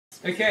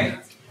Okay.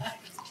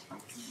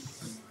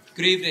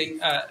 Good evening,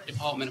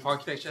 Department of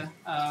Architecture.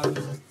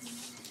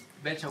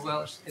 Berta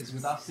Willisch is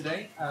with us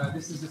today.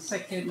 This is the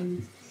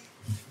second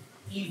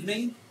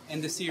evening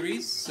in the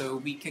series, so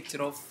we kicked it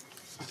off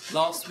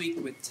last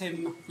week with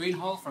Tim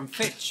Greenhall from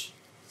Fitch.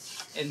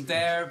 In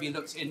there, we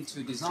looked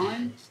into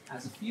design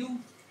as a field.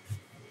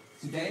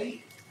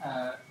 Today,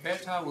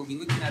 Berta will be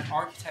looking at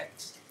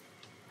architects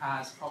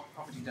as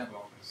property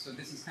developers. So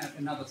this is kind of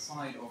another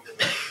side of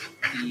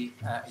the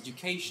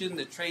education,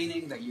 the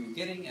training that you're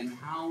getting, and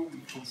how we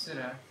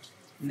consider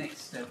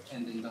next step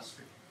in the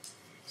industry.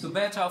 So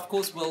Berta, of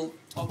course, will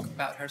talk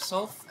about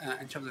herself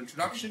in terms of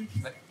introduction,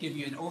 but give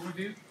you an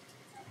overview.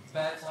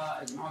 Berta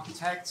is an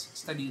architect,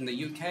 studied in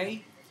the UK,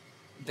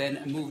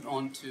 then moved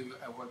on to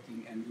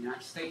working in the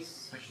United States,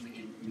 especially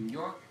in New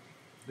York,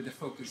 with a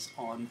focus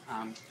on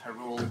her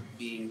role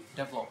being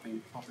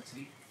developing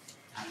property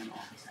as an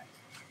architect.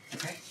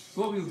 Okay,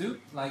 so what we'll do,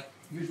 like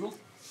usual,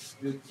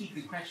 we'll keep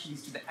the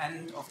questions to the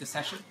end of the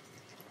session.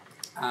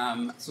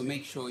 So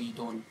make sure you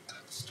don't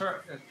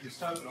disturb,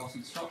 but also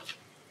disrupt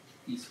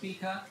the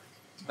speaker.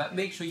 But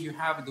make sure you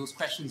have those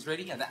questions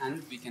ready at the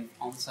end. We can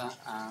answer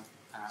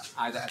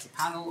either as a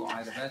panel or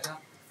either Berta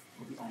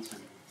will be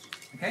answering.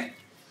 Okay?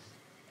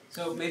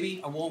 So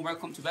maybe a warm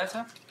welcome to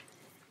Berta.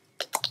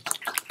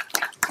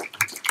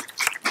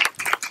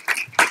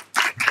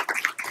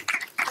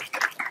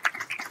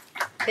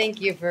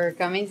 Thank you for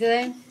coming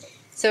today.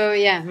 So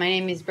yeah, my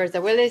name is Berta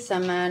Willisch.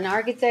 I'm an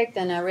architect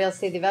and a real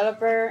estate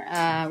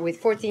developer with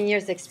 14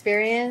 years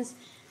experience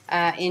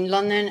in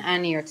London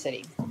and New York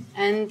City.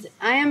 And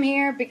I am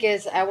here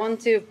because I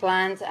want to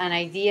plant an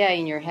idea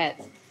in your head.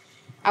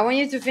 I want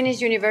you to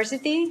finish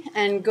university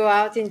and go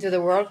out into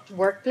the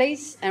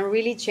workplace and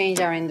really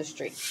change our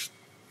industry.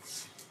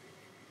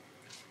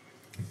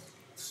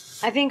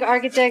 I think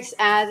architects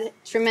add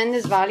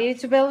tremendous value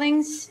to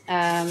buildings,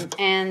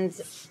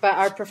 but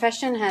our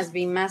profession has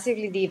been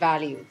massively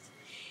devalued.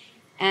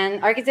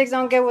 And architects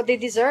don't get what they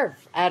deserve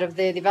out of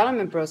the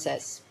development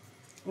process.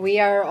 We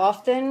are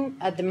often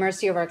at the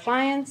mercy of our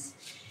clients,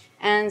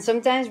 and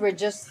sometimes we're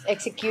just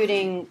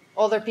executing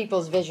other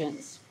people's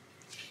visions.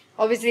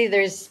 Obviously,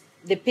 there's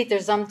the Peter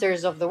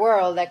Zumthers of the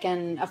world that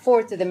can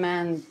afford to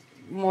demand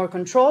more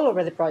control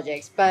over the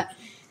projects, but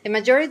the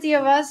majority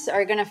of us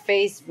are going to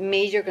face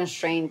major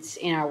constraints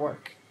in our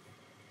work.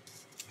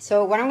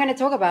 So what I'm going to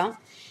talk about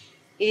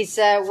is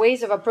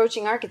ways of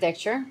approaching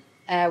architecture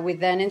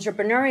with an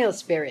entrepreneurial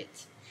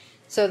spirit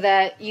so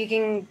that you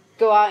can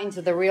go out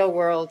into the real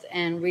world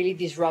and really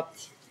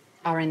disrupt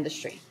our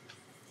industry.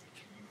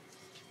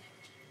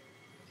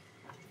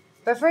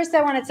 But first,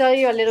 I want to tell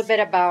you a little bit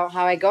about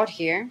how I got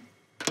here.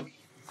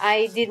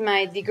 I did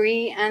my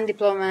degree and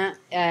diploma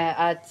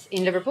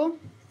in Liverpool.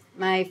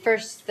 My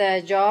first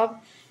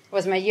job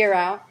was my year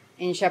out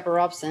in Shepherd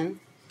Robson.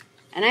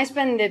 And I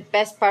spent the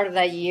best part of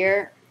that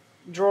year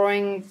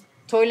drawing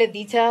toilet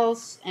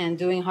details and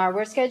doing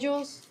hardware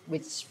schedules,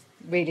 which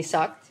really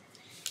sucked.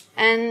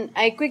 And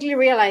I quickly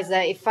realized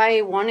that unless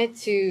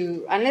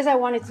I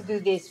wanted to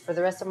do this for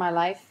the rest of my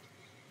life,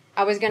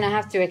 I was going to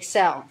have to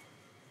excel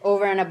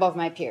over and above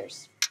my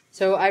peers.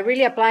 So I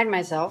really applied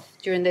myself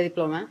during the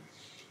diploma,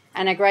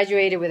 and I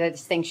graduated with a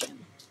distinction.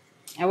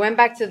 I went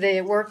back to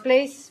the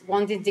workplace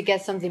wanting to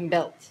get something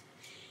built.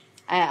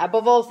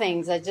 Above all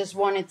things, I just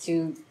wanted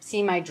to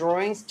see my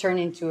drawings turn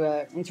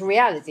into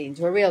reality,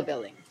 into a real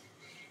building.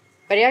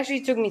 But it actually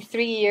took me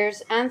 3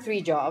 years and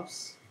 3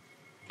 jobs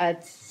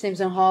at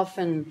Simpson Hoff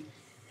and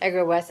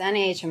Egger West and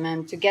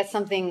AHMM to get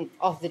something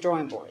off the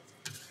drawing board.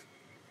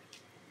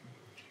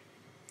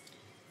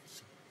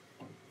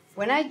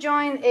 When I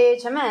joined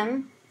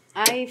AHMM,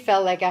 I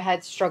felt like I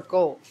had struck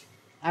gold.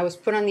 I was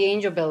put on the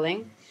Angel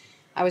building.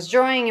 I was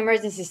drawing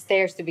emergency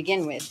stairs to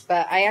begin with,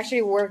 but I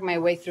actually worked my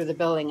way through the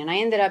building, and I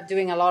ended up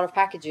doing a lot of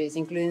packages,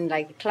 including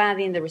like the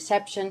cladding, the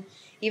reception,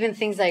 even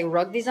things like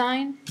rug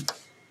design.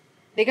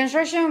 The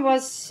construction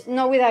was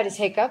not without its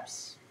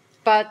hiccups,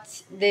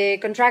 but the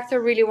contractor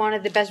really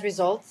wanted the best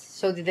results,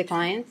 so did the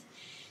client.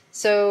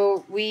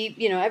 So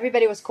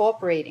everybody was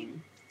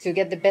cooperating to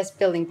get the best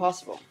building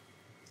possible.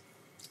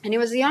 And it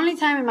was the only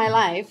time in my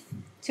life,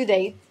 to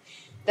date,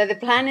 that the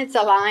planets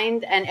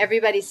aligned and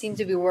everybody seemed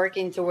to be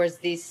working towards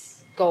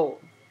this goal.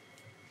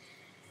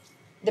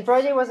 The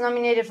project was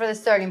nominated for the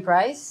Sterling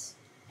Prize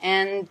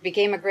and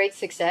became a great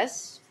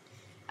success.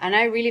 And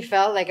I really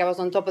felt like I was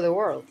on top of the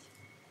world.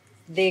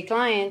 The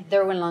client,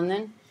 Derwin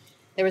London,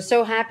 they were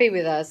so happy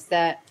with us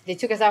that they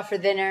took us out for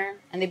dinner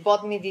and they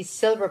bought me this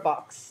silver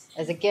box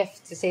as a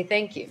gift to say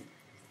thank you.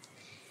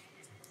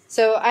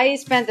 So I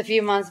spent a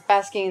few months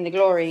basking in the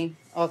glory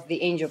of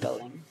the Angel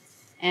building.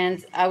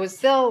 And I was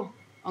still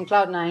on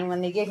cloud 9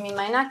 when they gave me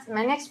my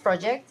next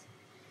project,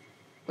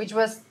 which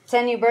was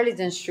 10 New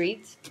Burlington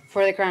Street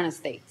for the Crown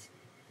Estate.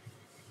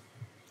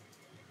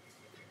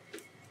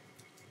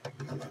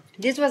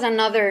 This was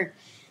another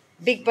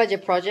big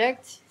budget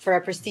project for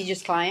a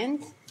prestigious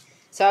client,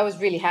 so I was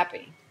really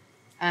happy.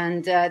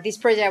 And this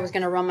project I was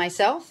going to run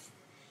myself.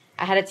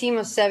 I had a team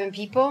of 7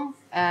 people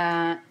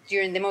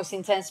during the most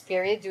intense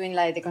period doing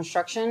like the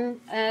construction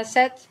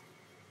set.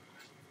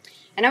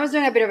 And I was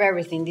doing a bit of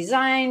everything: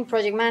 design,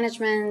 project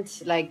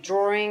management, like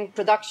drawing,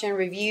 production,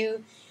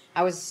 review.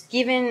 I was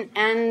given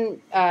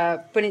and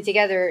putting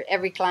together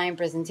every client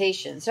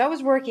presentation. So I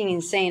was working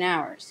insane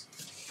hours.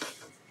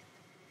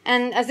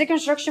 And as the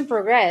construction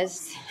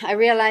progressed, I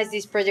realized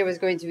this project was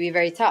going to be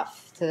very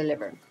tough to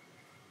deliver.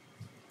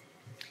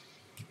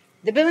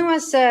 The building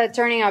was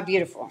turning out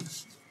beautiful,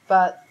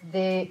 but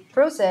the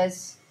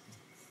process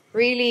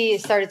really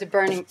started to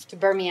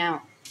burn me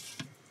out.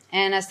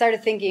 And I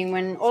started thinking,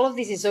 when all of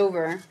this is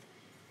over,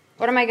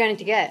 what am I going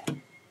to get?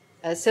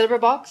 A silver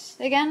box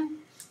again?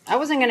 I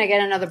wasn't going to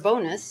get another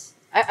bonus.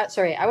 I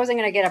wasn't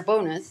going to get a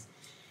bonus.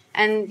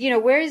 And,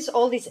 where is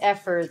all this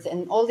effort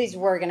and all this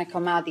work going to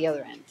come out the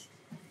other end?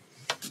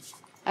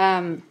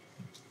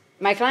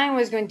 My client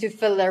was going to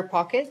fill their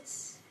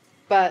pockets,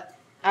 but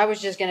I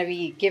was just going to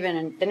be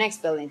given the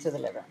next building to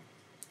deliver.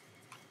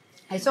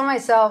 I saw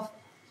myself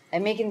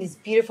making this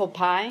beautiful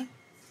pie,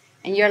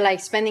 and you're like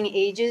spending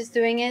ages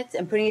doing it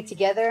and putting it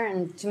together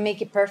and to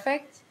make it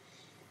perfect.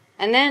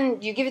 And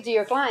then you give it to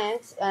your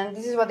client, and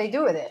this is what they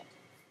do with it.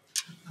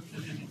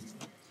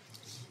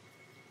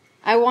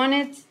 I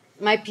wanted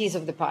my piece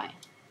of the pie.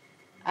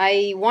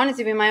 I wanted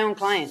to be my own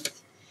client.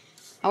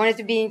 I wanted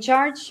to be in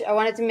charge. I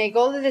wanted to make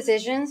all the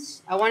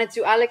decisions. I wanted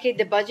to allocate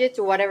the budget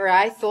to whatever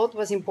I thought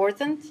was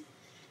important.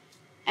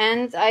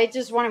 And I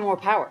just wanted more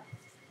power.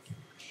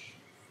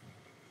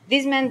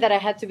 This meant that I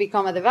had to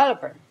become a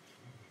developer.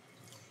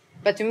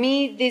 But to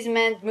me, this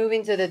meant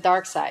moving to the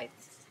dark side,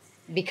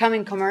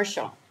 becoming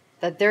commercial,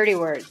 that dirty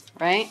word,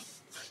 right?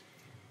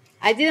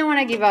 I didn't want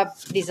to give up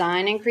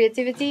design and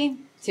creativity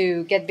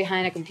to get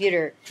behind a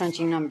computer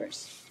crunching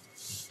numbers.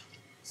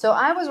 So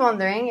I was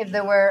wondering if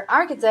there were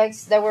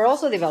architects that were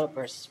also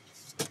developers.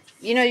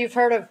 You've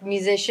heard of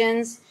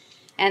musicians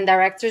and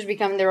directors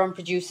becoming their own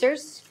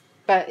producers,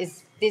 but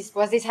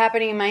was this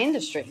happening in my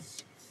industry?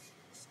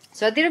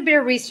 So I did a bit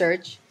of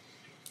research,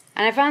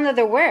 and I found that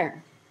there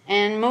were.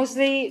 And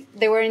mostly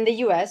they were in the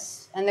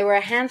US, and there were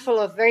a handful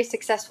of very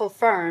successful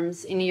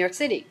firms in New York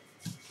City.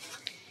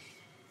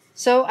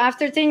 So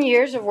after 10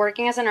 years of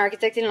working as an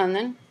architect in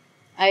London,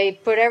 I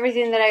put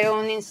everything that I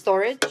own in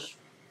storage,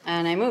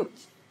 and I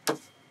moved.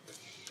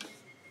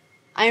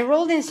 I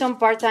enrolled in some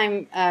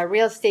part-time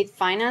real estate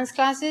finance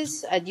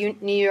classes at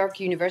New York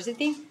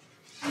University.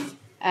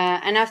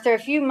 And after a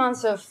few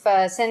months of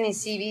sending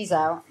CVs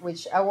out,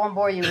 which I won't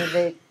bore you with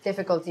the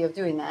difficulty of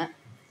doing that,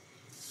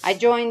 I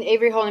joined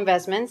Avery Hall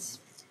Investments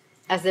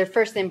as their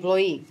first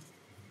employee.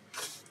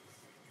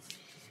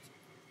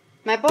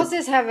 My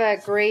bosses have a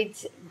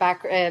great,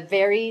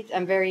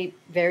 very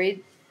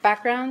varied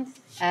background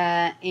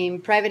in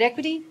private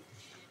equity,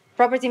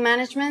 property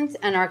management,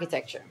 and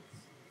architecture.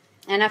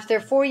 And after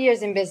 4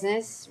 years in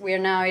business, we are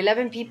now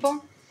 11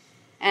 people,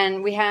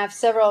 and we have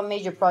several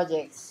major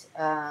projects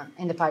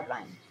in the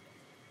pipeline.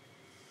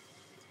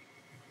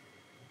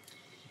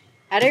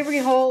 At Avery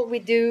Hall, we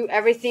do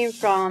everything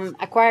from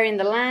acquiring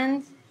the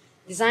land,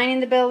 designing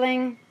the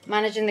building,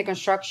 managing the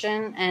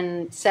construction,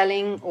 and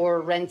selling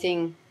or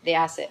renting the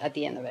asset at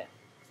the end of it.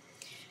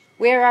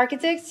 We are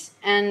architects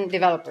and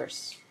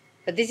developers,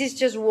 but this is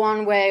just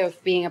one way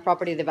of being a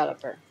property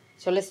developer.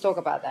 So let's talk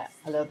about that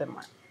a little bit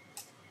more.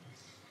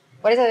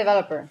 What is a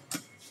developer?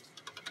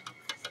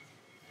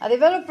 A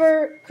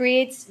developer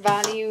creates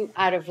value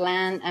out of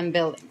land and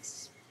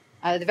buildings.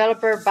 A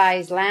developer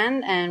buys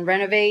land and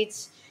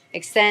renovates,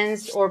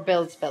 extends, or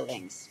builds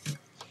buildings.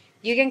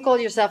 You can call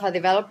yourself a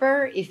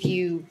developer if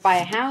you buy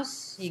a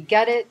house, you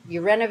gut it,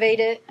 you renovate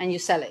it, and you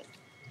sell it.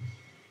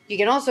 You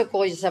can also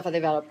call yourself a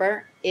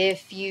developer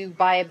if you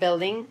buy a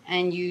building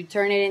and you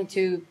turn it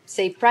into,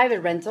 say, private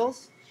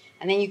rentals,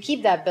 and then you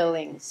keep that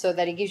building so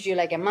that it gives you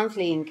like a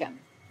monthly income.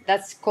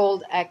 That's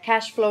called a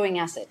cash flowing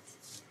asset.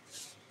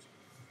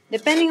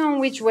 Depending on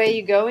which way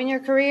you go in your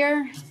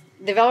career,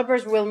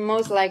 developers will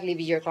most likely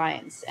be your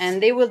clients,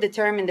 and they will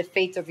determine the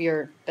fate of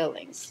your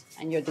buildings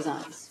and your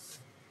designs.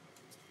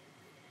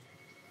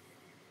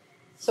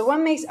 So what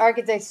makes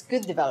architects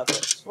good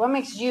developers? What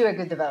makes you a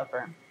good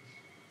developer?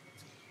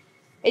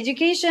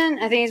 Education,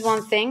 I think, is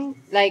one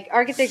thing. Like,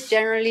 architects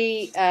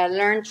generally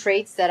learn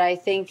traits that I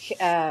think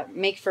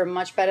make for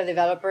much better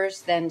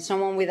developers than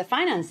someone with a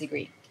finance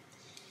degree.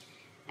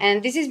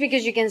 And this is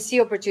because you can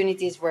see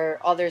opportunities where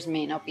others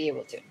may not be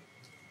able to.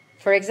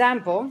 For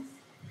example,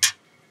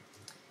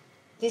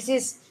 this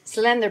is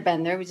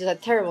Slenderbender, which is a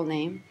terrible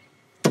name,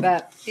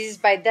 but this is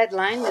by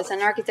Deadline. That's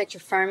an architecture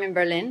firm in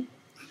Berlin.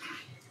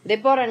 They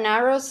bought a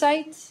narrow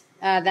site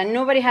that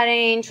nobody had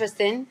any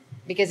interest in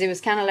because it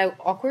was kind of like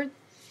awkward.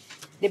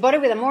 They bought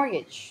it with a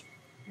mortgage.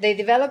 They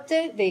developed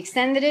it, they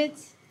extended it,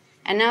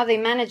 and now they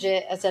manage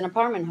it as an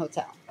apartment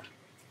hotel.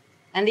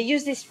 And they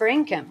use this for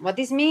income. What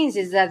this means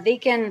is that they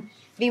can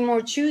be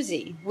more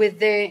choosy with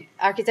the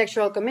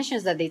architectural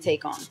commissions that they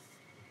take on.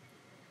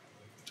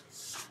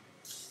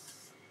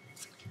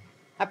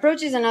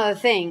 Approach is another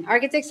thing.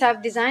 Architects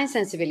have design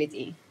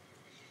sensibility.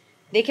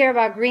 They care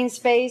about green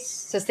space,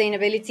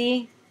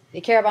 sustainability.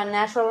 They care about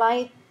natural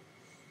light.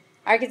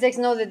 Architects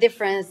know the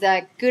difference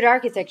that good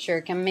architecture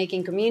can make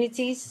in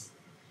communities,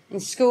 in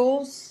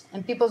schools,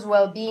 and people's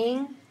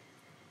well-being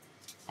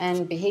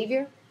and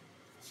behavior.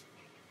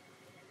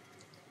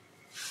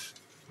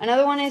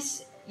 Another one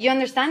is you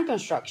understand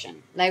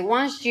construction. Like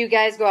once you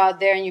guys go out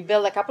there and you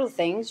build a couple of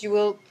things, you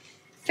will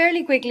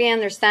fairly quickly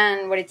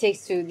understand what it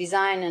takes to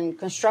design and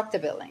construct a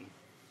building.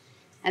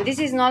 And this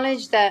is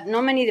knowledge that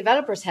not many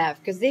developers have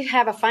because they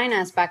have a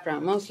finance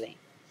background mostly.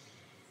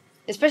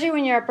 Especially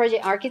when you're a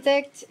project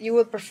architect, you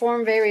will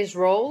perform various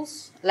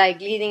roles like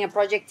leading a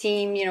project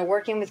team,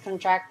 working with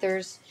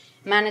contractors,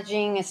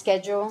 managing a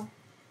schedule.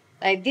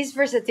 Like this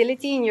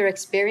versatility in your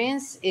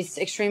experience is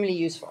extremely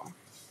useful.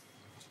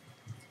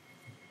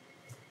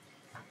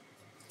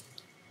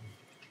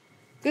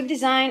 Good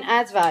design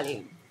adds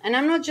value. And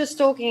I'm not just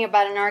talking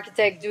about an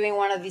architect doing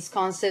one of these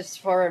concepts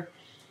for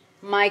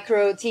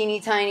micro,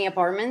 teeny tiny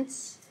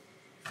apartments.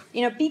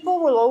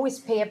 People will always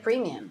pay a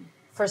premium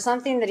for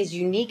something that is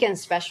unique and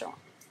special.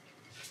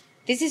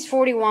 This is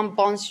 41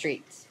 Bond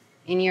Street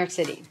in New York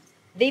City.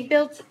 They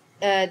built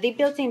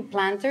in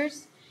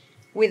planters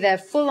with a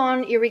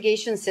full-on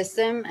irrigation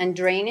system and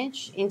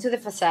drainage into the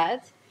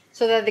facade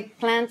so that the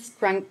plants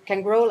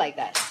can grow like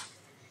that.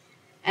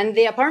 And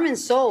the apartment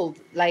sold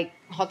like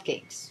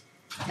hotcakes.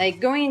 Like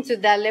going into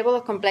that level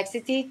of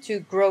complexity to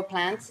grow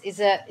plants is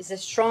a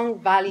strong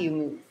value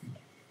move.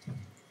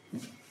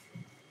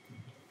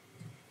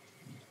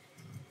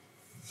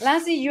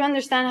 Lastly, you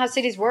understand how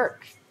cities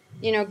work.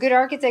 Good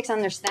architects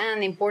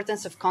understand the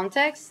importance of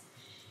context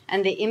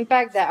and the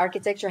impact that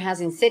architecture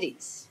has in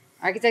cities.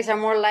 Architects are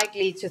more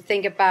likely to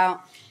think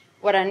about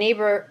what a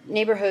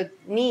neighborhood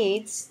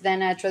needs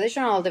than a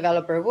traditional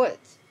developer would.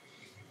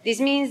 This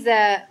means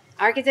that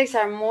architects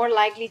are more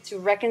likely to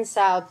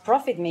reconcile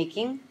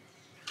profit-making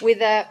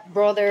with a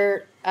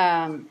broader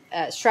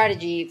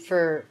strategy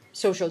for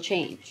social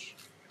change.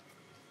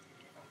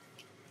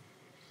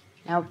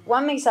 Now,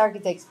 what makes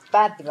architects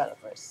bad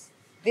developers?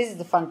 This is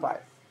the fun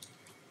part.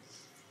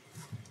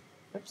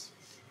 Oops.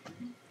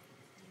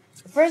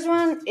 The first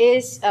one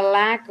is a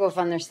lack of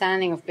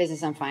understanding of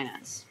business and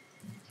finance.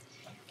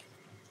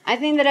 I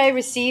think that I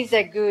received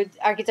a good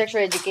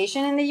architectural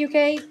education in the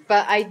UK,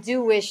 but I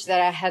do wish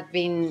that I had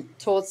been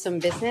taught some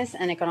business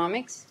and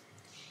economics.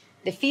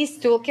 The FEAS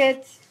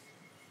toolkit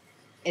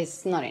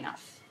is not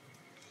enough.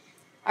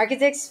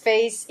 Architects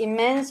face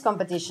immense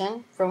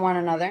competition from one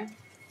another,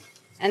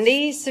 and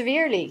they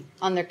severely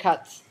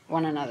undercut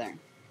one another.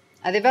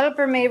 A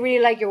developer may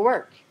really like your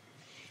work,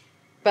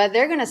 but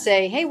they're going to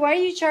say, hey, why are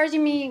you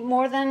charging me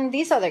more than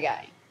this other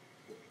guy?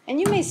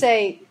 And you may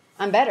say,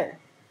 I'm better.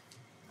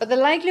 But the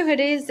likelihood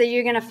is that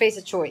you're going to face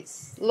a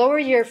choice. Lower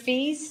your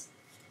fees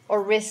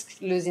or risk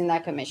losing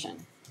that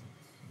commission.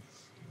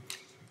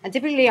 And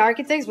typically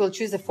architects will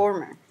choose the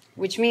former,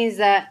 which means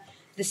that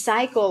the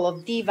cycle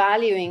of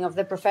devaluing of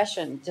the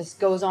profession just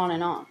goes on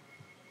and on.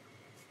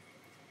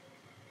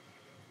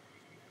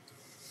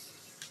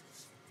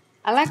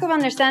 A lack of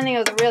understanding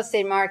of the real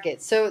estate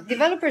market. So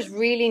developers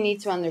really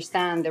need to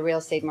understand the real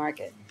estate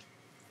market.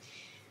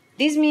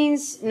 This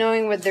means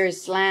knowing whether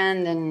there's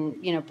land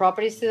and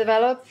properties to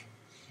develop,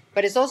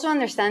 but it's also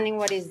understanding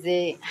what is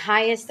the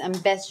highest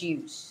and best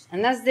use.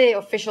 And that's the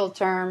official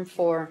term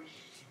for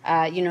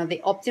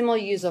the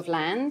optimal use of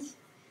land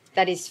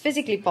that is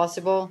physically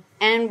possible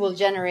and will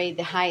generate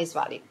the highest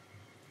value.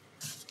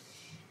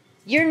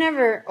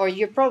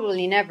 You're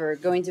probably never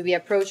going to be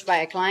approached by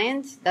a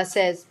client that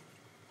says,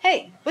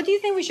 hey, what do you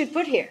think we should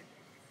put here?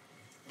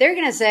 They're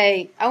going to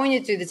say, I want you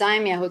to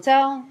design me a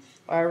hotel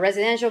or a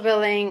residential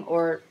building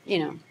or,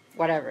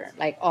 whatever,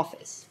 like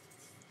office.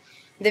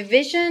 The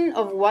vision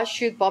of what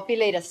should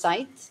populate a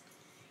site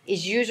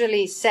is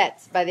usually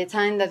set by the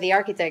time that the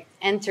architect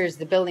enters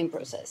the building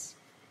process.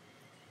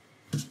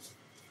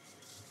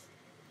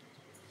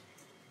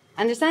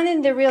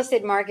 Understanding the real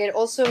estate market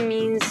also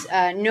means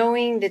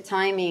knowing the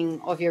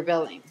timing of your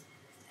building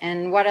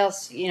and what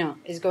else,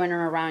 is going on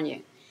around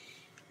you.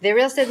 The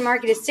real estate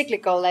market is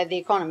cyclical like the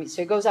economy,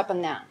 so it goes up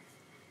and down.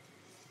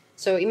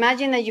 So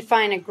imagine that you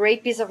find a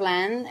great piece of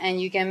land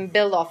and you can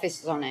build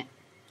offices on it.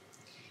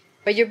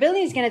 But your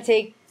building is going to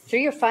take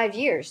 3 or 5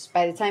 years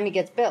by the time it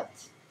gets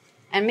built.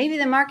 And maybe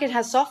the market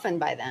has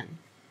softened by then.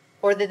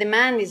 Or the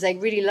demand is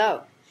like really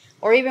low.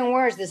 Or even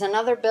worse, there's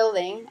another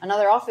building,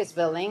 another office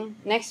building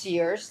next to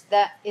yours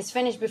that is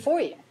finished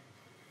before you.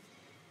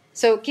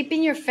 So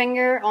keeping your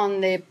finger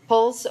on the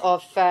pulse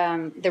of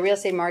the real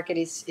estate market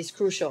is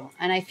crucial.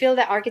 And I feel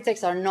that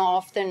architects are not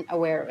often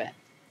aware of it.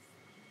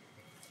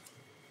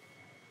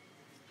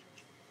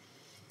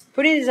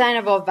 Putting design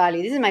above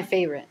value. This is my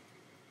favorite.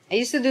 I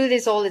used to do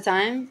this all the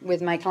time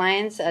with my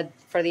clients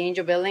for the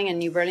Angel Building in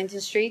New Burlington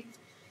Street.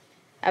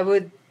 I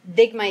would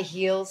dig my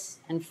heels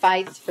and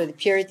fight for the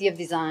purity of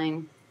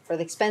design, for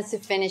the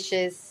expensive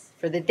finishes,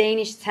 for the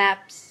Danish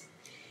taps.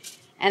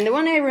 And the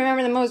one I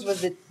remember the most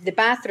was the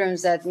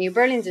bathrooms at New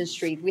Burlington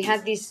Street. We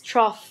had this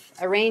trough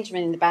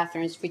arrangement in the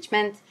bathrooms, which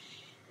meant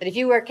that if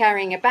you were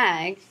carrying a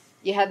bag,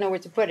 you had nowhere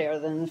to put it other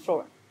than the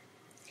floor.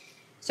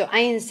 So I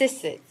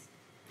insisted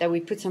that we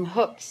put some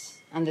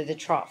hooks under the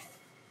trough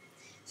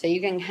so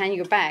you can hang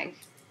your bag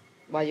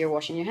while you're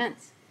washing your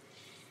hands.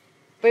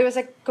 but it was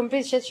a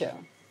complete shit show.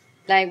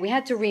 Like, we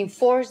had to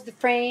reinforce the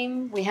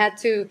frame, we had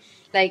to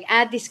like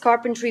add this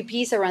carpentry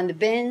piece around the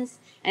bins,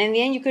 and in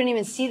the end you couldn't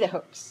even see the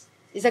hooks.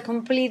 It's a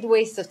complete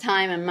waste of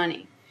time and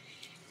money.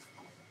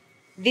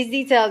 This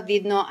detail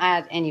did not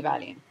add any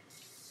value.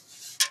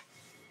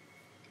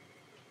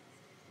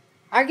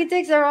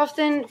 Architects are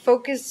often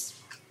focused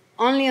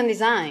only on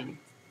design,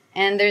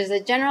 and there's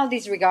a general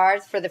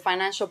disregard for the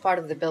financial part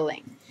of the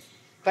building.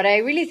 But I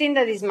really think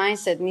that this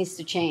mindset needs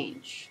to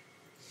change.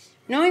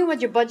 Knowing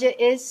what your budget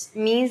is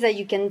means that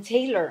you can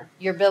tailor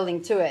your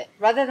building to it,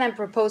 rather than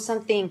propose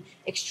something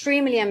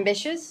extremely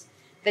ambitious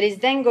that is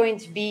then going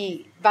to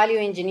be value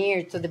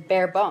engineered to the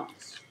bare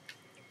bones.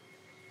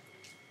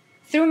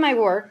 Through my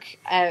work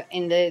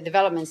in the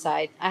development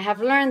side, I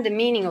have learned the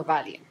meaning of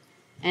value.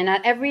 And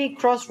at every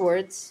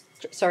crossroads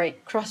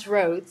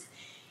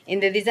in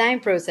the design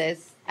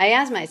process, I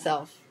ask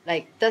myself,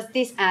 like, does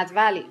this add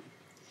value?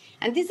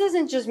 And this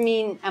doesn't just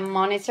mean a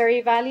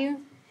monetary value.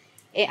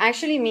 It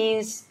actually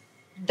means,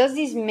 does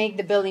this make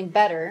the building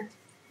better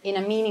in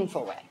a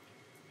meaningful way?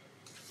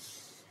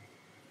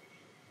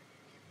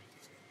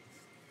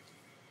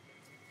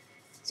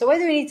 So why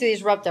do we need to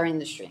disrupt our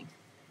industry?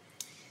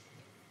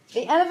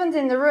 The elephant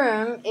in the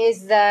room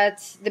is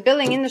that the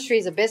building industry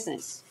is a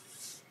business.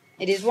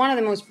 It is one of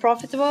the most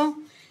profitable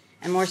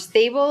and more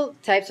stable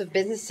types of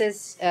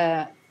businesses,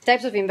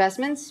 types of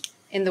investments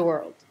in the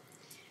world.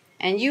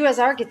 And you as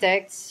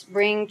architects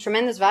bring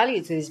tremendous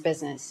value to this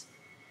business.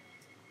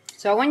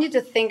 So I want you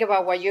to think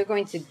about what you're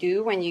going to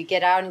do when you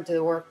get out into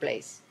the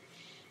workplace.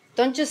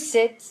 Don't just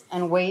sit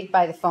and wait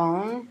by the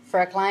phone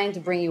for a client to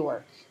bring you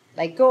work.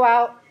 Like, go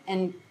out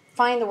and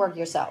find the work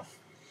yourself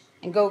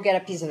and go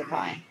get a piece of the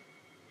pie.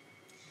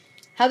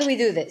 How do we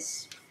do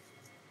this?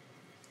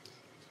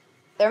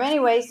 There are many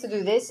ways to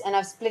do this, and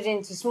I've split it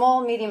into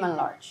small, medium, and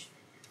large.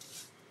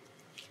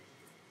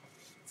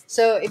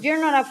 So if you're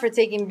not up for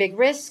taking big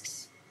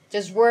risks,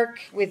 just work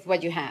with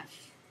what you have.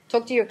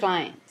 Talk to your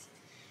client.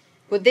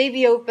 Would they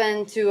be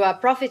open to a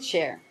profit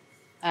share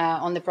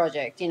on the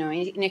project,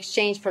 in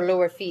exchange for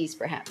lower fees,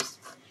 perhaps?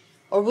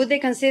 Or would they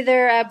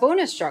consider a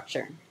bonus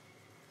structure?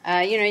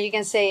 You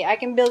can say, I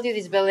can build you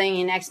this building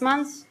in X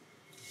months.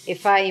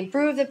 If I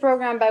improve the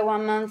program by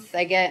 1 month,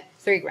 I get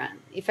 $3,000.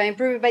 If I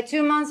improve it by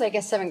 2 months, I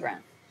get $7,000.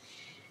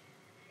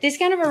 This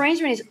kind of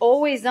arrangement is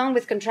always done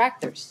with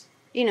contractors.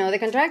 The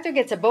contractor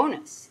gets a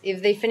bonus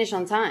if they finish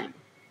on time.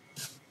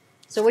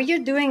 So what you're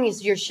doing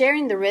is you're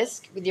sharing the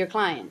risk with your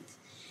client,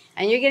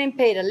 and you're getting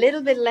paid a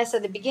little bit less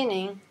at the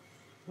beginning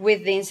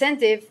with the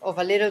incentive of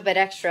a little bit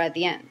extra at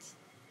the end.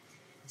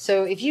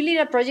 So if you lead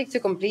a project to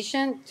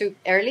completion too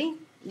early,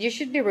 you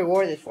should be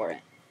rewarded for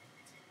it.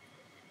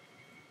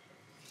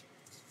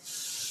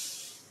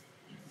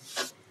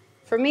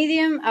 For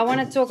medium, I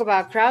want to talk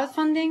about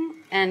crowdfunding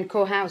and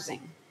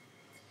co-housing.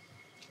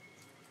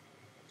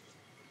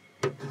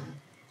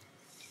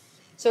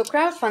 So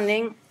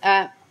crowdfunding,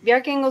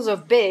 Bjarke Ingels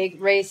of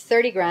Big raised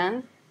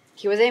 $30,000.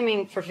 He was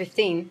aiming for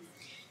 15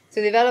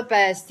 to develop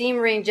a steam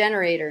ring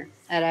generator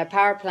at a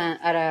power plant,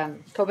 at a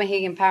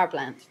Copenhagen power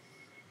plant.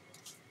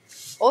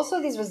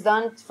 Also, this was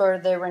done for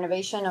the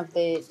renovation of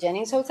the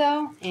Jennings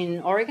Hotel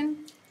in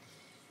Oregon.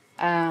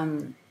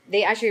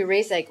 They actually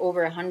raised like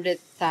over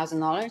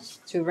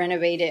 $100,000 to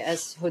renovate it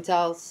as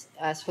hotel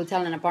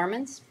and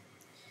apartments.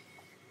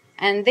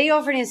 And they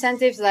offered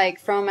incentives like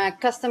from a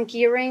custom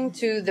keyring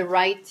to the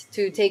right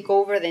to take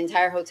over the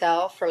entire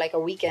hotel for like a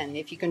weekend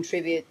if you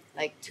contribute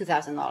like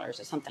 $2,000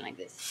 or something like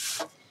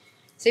this.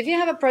 So if you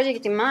have a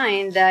project in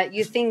mind that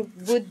you think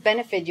would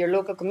benefit your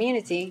local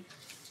community,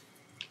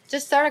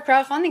 just start a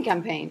crowdfunding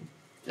campaign.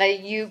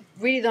 Like, you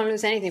really don't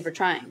lose anything for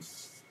trying.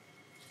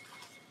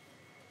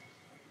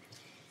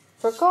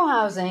 For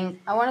co-housing,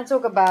 I want to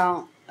talk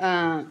about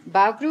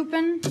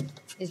Baugruppen.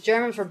 It's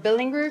German for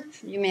building group.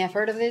 You may have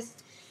heard of this.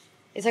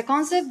 It's a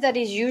concept that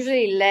is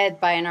usually led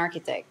by an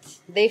architect.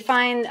 They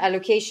find a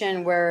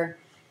location where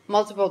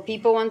multiple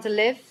people want to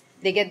live.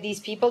 They get these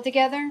people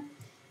together,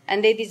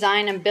 and they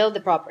design and build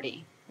the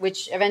property,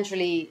 which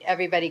eventually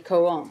everybody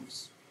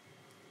co-owns.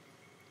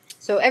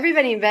 So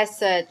everybody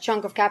invests a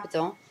chunk of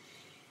capital,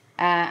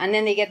 and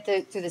then they get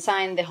to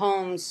design the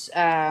homes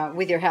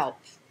with your help,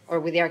 or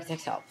with the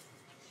architect's help.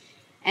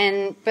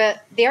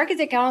 But the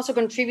architect can also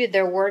contribute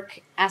their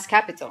work as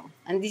capital,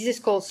 and this is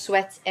called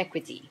sweat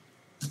equity,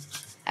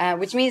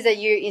 which means that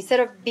you, instead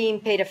of being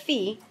paid a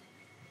fee,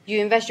 you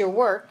invest your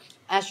work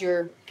as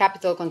your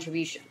capital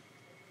contribution.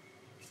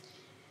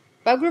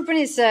 Baugruppen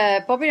is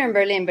popular in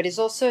Berlin, but it's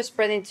also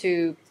spreading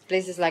to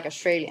places like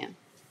Australia.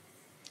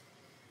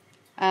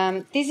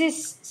 This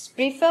is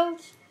Spreefeld.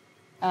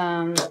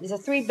 It's a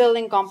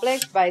 3-building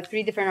complex by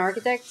 3 different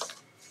architects.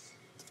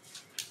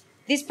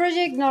 This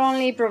project not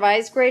only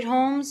provides great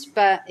homes,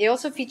 but it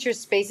also features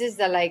spaces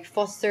that like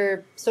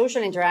foster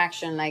social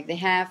interaction. Like, they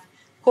have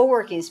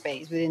co-working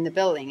space within the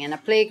building and a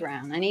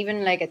playground and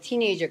even like a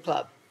teenager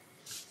club.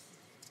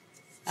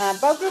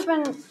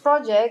 Baugruppen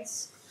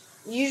projects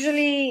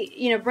usually,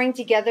 bring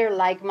together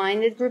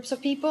like-minded groups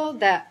of people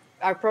that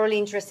are probably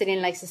interested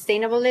in like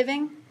sustainable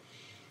living.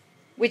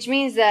 which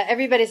means that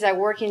everybody's like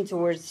working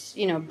towards,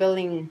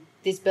 building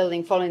this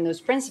building following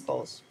those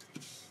principles.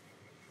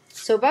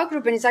 So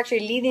Baugruppen is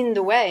actually leading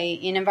the way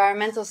in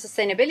environmental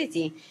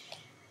sustainability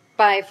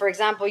by, for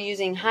example,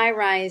 using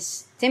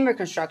high-rise timber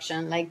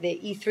construction like the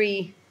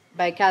E3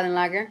 by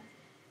Kallenlager,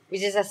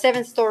 which is a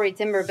 7-story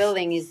timber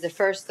building, is the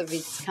first of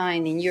its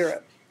kind in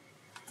Europe.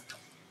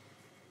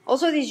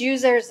 Also, these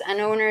users and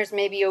owners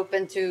may be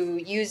open to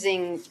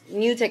using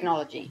new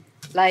technology,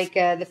 like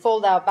the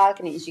fold-out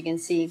balconies you can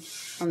see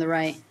on the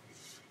right,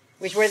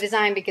 which were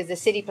designed because the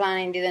city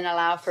planning didn't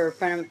allow for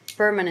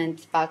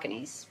permanent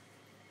balconies.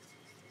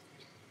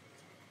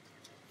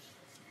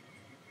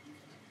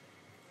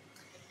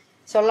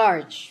 So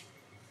large.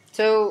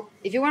 So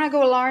if you want to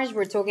go large,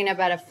 we're talking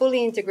about a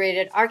fully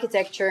integrated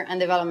architecture and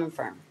development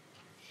firm.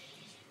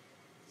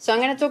 So I'm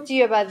going to talk to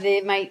you about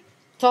my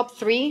top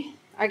 3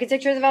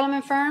 architecture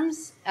development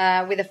firms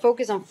with a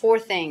focus on 4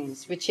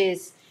 things, which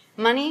is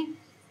money,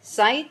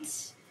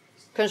 sites,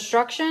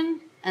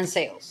 construction, and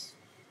sales.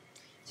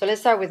 So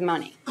let's start with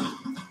money.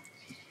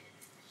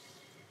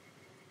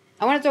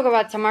 I want to talk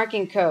about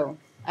Tamarkin Co.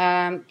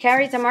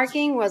 Kari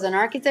Tamarkin was an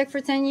architect for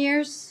 10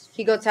 years.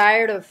 He got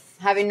tired of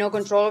having no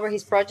control over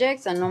his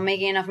projects and not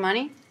making enough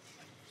money.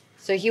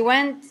 So he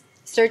went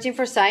searching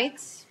for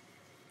sites.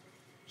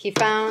 He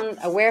found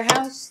a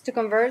warehouse to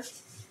convert,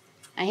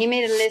 and he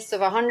made a list of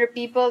 100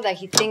 people that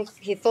he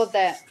thought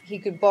that he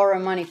could borrow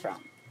money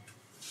from.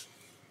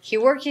 He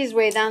worked his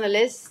way down the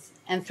list,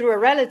 and through a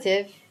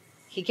relative,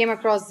 he came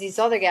across this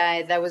other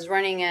guy that was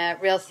running a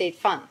real estate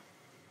fund.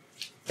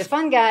 The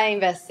fund guy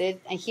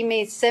invested, and he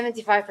made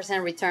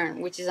 75%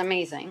 return, which is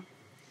amazing.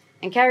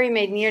 And Kari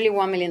made nearly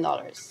 $1 million.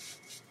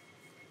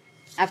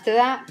 After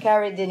that,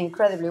 Kari did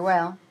incredibly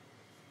well.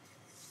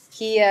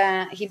 He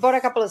bought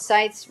a couple of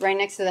sites right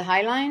next to the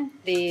High Line,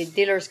 the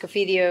Dillers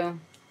Cofidio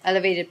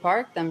elevated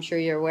park that I'm sure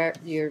you're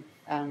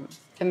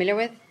familiar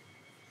with.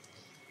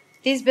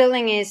 This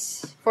building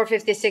is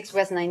 456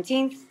 West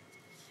 19th,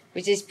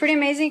 which is pretty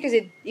amazing because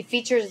it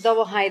features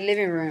double-height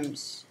living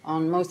rooms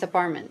on most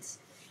apartments.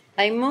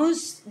 Like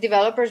most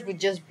developers would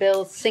just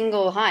build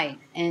single height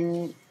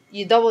and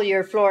you double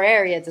your floor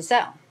area to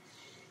sell.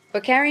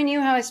 But Kari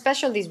knew how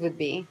special these would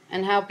be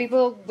and how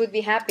people would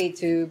be happy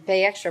to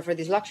pay extra for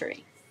this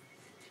luxury.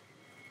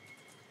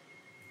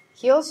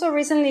 He also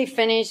recently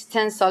finished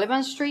 10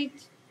 Sullivan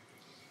Street.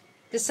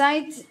 The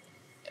site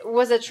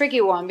was a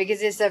tricky one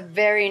because it's a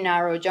very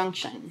narrow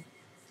junction.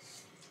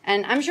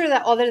 And I'm sure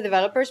that other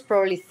developers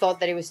probably thought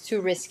that it was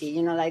too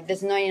risky, like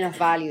there's not enough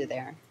value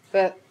there.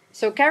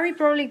 So Kari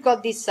probably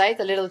got this site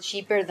a little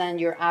cheaper than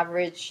your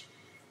average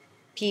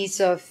piece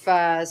of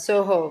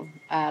Soho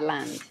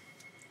land.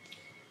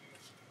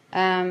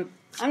 I'm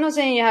not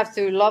saying you have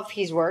to love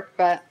his work,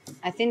 but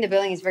I think the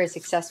building is very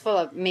successful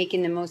at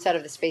making the most out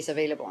of the space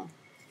available.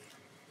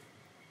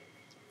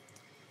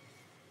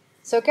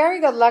 So Kari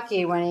got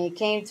lucky when it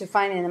came to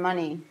finding the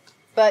money,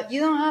 but you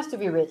don't have to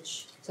be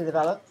rich to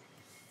develop.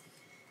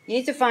 You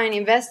need to find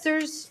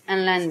investors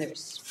and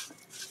lenders.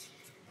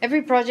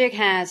 Every project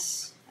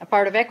has a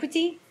part of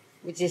equity,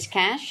 which is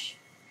cash,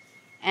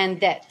 and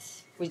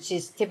debt, which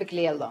is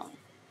typically a loan.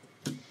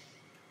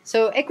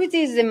 So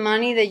equity is the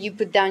money that you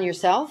put down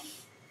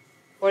yourself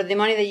or the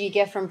money that you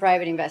get from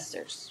private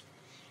investors.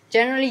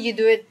 Generally,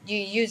 you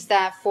use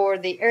that for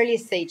the early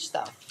stage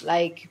stuff,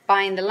 like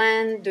buying the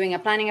land, doing a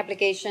planning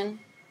application.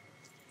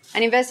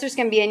 And investors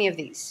can be any of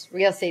these: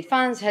 real estate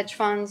funds, hedge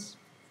funds,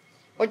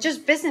 or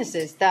just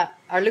businesses that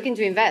are looking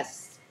to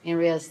invest in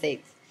real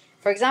estate.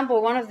 For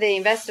example, one of the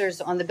investors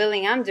on the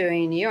building I'm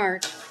doing in New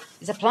York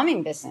is a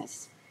plumbing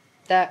business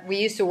that we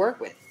used to work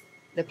with.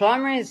 The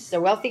plumber is a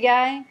wealthy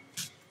guy,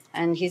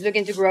 and he's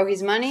looking to grow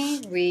his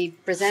money. We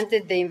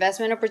presented the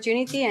investment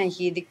opportunity, and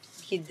he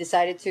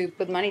decided to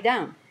put money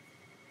down,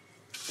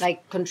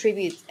 like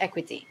contribute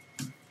equity.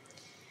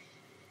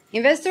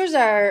 Investors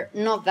are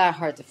not that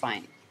hard to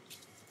find.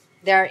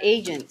 There are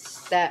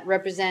agents that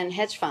represent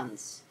hedge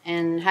funds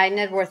and high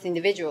net worth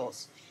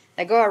individuals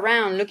that go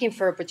around looking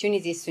for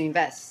opportunities to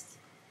invest.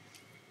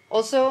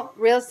 Also,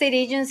 real estate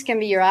agents can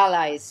be your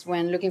allies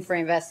when looking for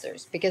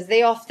investors because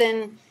they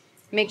often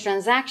make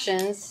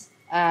transactions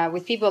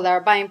with people that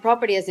are buying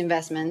property as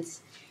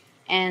investments,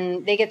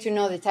 and they get to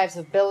know the types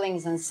of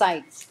buildings and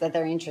sites that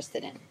they're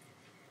interested in.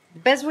 The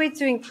best way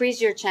to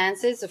increase your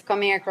chances of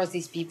coming across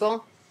these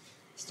people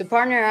is to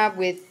partner up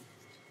with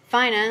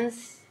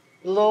finance,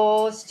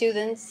 law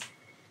students.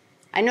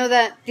 I know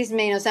that this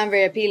may not sound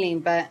very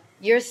appealing, but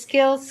your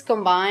skills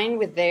combined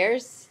with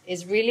theirs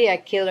is really a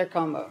killer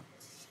combo.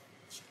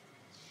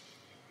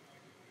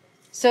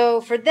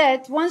 So for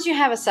that, once you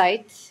have a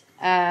site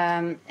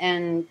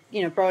and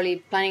probably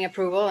planning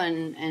approval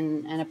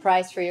and a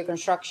price for your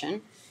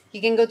construction,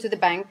 you can go to the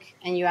bank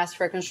and you ask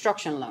for a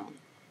construction loan.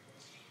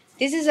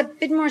 This is a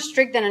bit more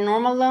strict than a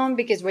normal loan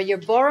because what you're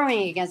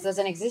borrowing against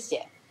doesn't exist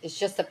yet. It's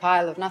just a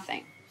pile of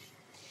nothing.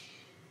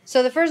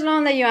 So the first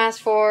loan that you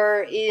ask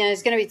for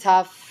is going to be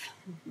tough,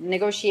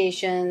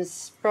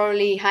 negotiations,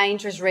 probably high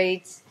interest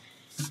rates,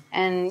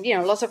 and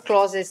lots of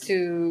clauses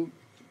to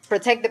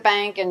protect the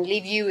bank and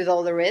leave you with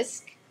all the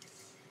risk.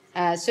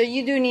 So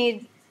you do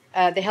need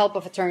the help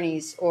of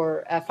attorneys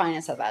or a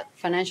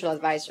financial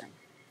advisor.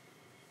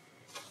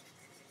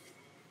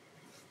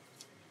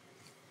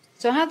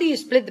 So how do you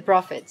split the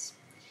profits?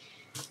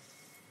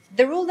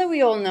 The rule that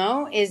we all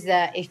know is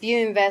that if you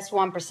invest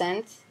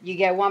 1%, you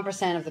get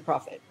 1% of the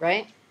profit,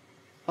 right?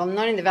 Well,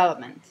 not in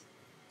development.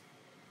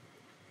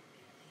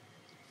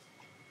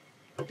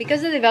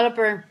 Because the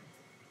developer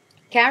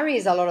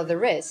carries a lot of the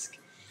risk,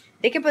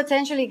 they can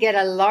potentially get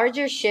a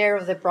larger share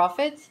of the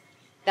profit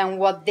than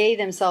what they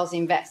themselves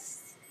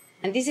invest.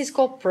 And this is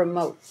called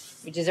promote,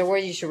 which is a word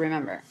you should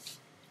remember.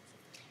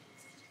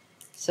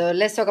 So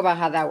let's talk about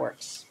how that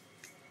works.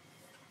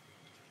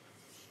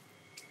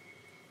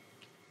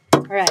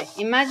 All right,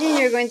 imagine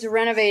you're going to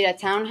renovate a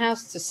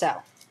townhouse to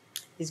sell.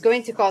 It's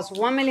going to cost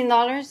 $1 million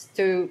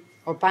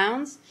or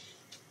pounds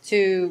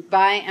to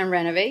buy and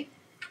renovate,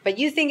 but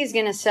you think it's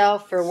going to sell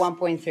for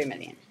 1.3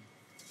 million.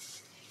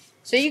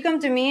 So you come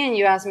to me and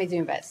you ask me to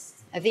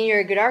invest. I think you're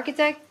a good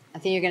architect. I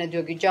think you're going to do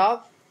a good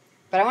job,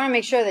 but I want to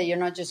make sure that you're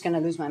not just going to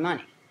lose my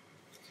money.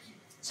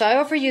 So I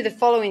offer you the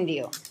following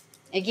deal.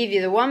 I give you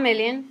the 1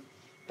 million,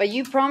 but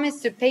you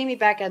promise to pay me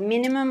back a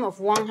minimum of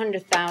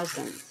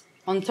 100,000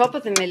 on top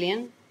of the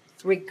million,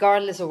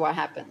 regardless of what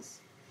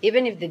happens,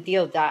 even if the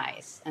deal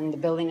dies and the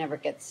building never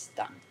gets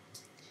done.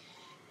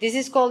 This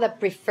is called a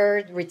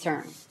preferred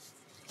return.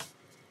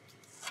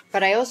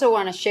 But I also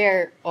want a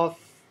share of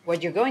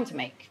what you're going to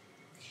make.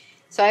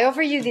 So I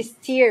offer you this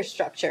tier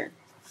structure.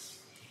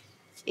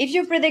 If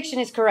your prediction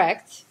is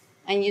correct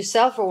and you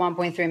sell for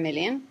 1.3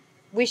 million,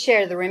 we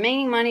share the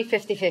remaining money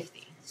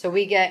 50-50. So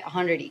we get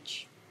 100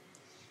 each.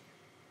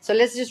 So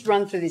let's just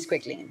run through this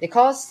quickly. The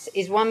cost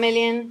is 1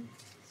 million.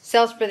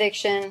 Sales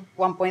prediction,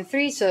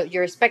 1.3, so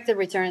your expected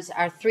returns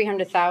are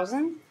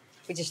 300,000,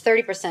 which is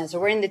 30%. So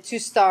we're in the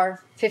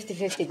 2-star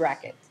 50-50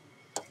 bracket.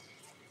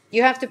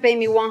 You have to pay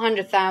me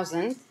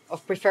 100,000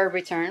 of preferred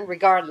return,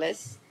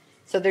 regardless.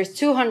 So there's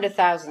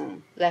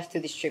 200,000 left to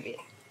distribute.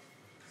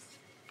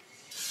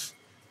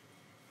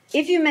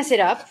 If you mess it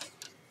up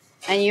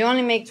and you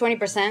only make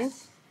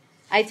 20%,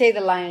 I take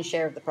the lion's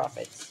share of the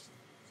profits.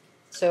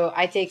 So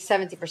I take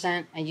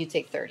 70% and you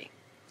take 30%.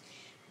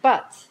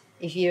 But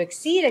if you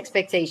exceed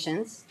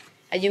expectations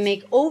and you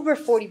make over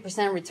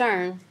 40%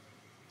 return,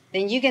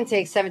 then you can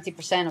take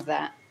 70% of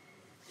that,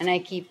 and I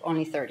keep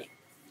only 30%.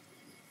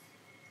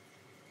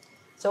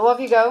 So off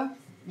you go.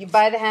 You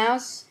buy the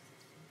house,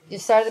 you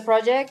start the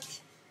project.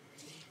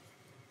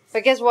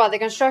 But guess what? The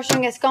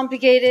construction gets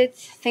complicated,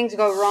 things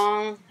go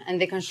wrong,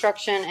 and the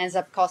construction ends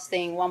up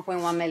costing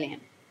 1.1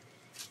 million.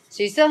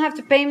 So you still have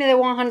to pay me the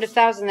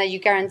 100,000 that you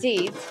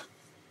guaranteed.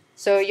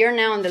 So you're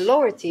now in the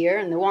lower tier,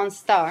 in the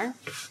 1-star,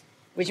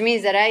 which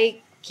means that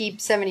I keep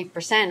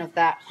 70% of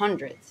that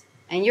 100.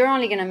 And you're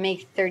only going to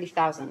make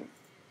 30,000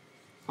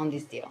 on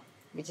this deal,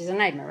 which is a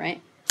nightmare,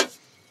 right?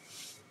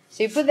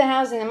 So you put the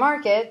house in the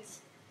market,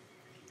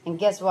 and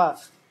guess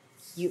what?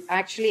 You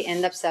actually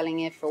end up selling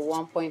it for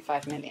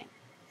 1.5 million.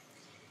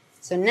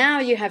 So now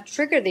you have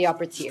triggered the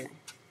upper tier,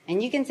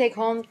 and you can take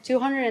home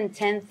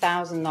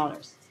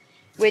 $210,000,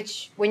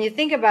 which when you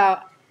think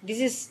about, this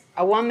is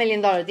a $1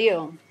 million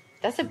deal,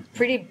 that's a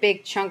pretty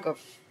big chunk of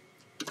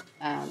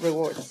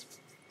rewards.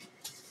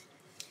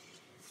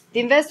 The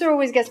investor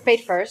always gets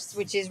paid first,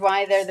 which is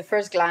why they're the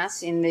first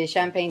glass in the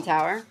champagne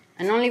tower.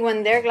 And only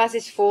when their glass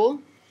is full,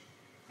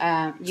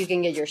 you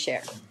can get your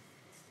share.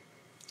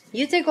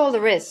 You take all the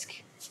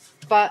risk,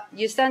 but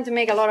you stand to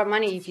make a lot of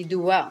money if you do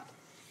well.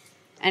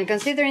 And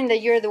considering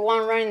that you're the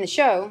one running the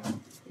show,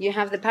 you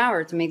have the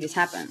power to make this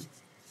happen.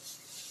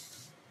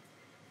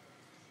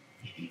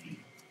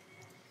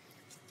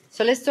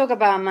 So let's talk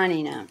about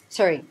money now.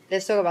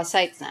 Let's talk about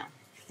sites now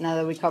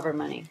that we covered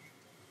money.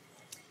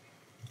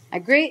 A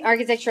great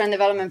architecture and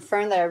development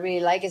firm that I really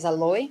like is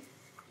Alloy.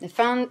 The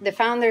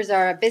founders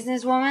are a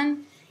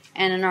businesswoman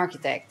and an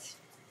architect.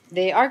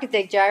 The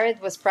architect,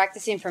 Jared, was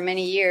practicing for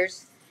many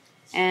years,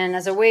 and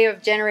as a way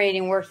of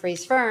generating work for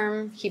his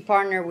firm, he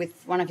partnered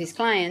with one of his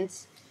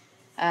clients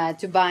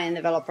to buy and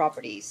develop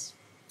properties.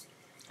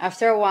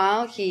 After a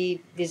while,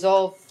 he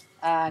dissolved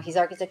his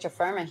architecture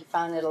firm and he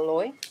founded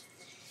Alloy.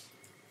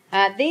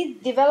 They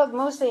developed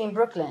mostly in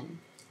Brooklyn,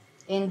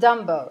 in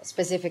Dumbo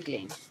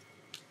specifically.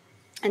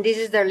 And this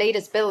is their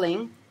latest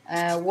building,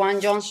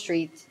 1 John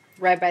Street,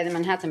 right by the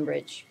Manhattan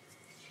Bridge.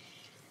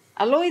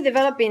 Alloy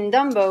developed in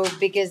Dumbo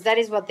because that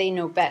is what they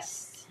know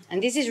best.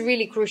 And this is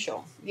really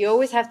crucial. You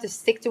always have to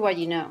stick to what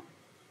you know.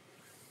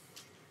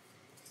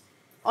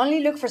 Only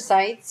look for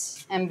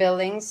sites and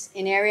buildings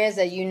in areas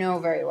that you know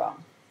very well.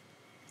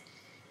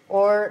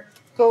 Or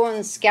go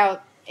and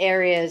scout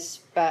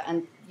areas,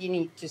 and you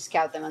need to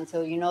scout them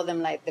until you know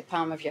them like the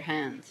palm of your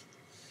hand.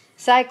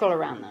 Cycle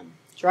around them,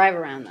 drive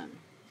around them.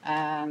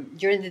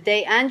 During the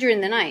day and during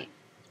the night.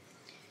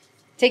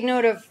 Take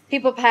note of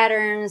people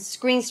patterns,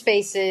 green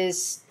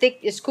spaces,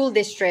 school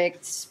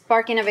districts,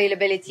 parking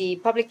availability,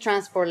 public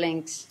transport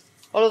links.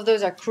 All of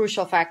those are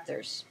crucial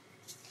factors.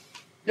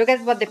 Look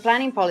at what the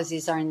planning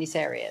policies are in these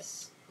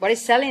areas. What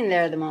is selling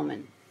there at the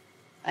moment?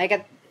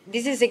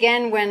 This is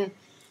again when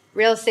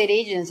real estate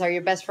agents are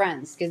your best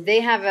friends because they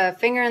have a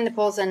finger on the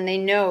pulse and they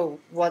know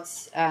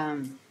what's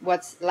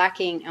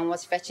lacking and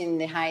what's fetching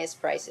the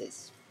highest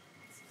prices.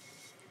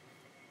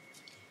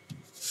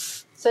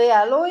 So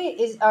yeah,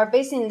 Aloy are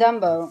based in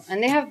Dumbo,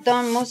 and they have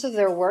done most of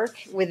their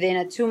work within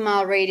a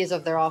 2-mile radius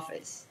of their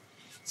office.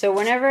 So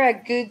whenever a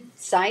good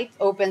site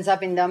opens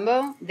up in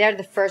Dumbo, they're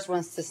the first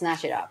ones to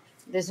snatch it up.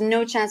 There's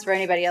no chance for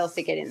anybody else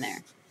to get in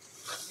there.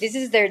 This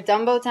is their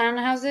Dumbo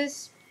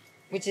townhouses,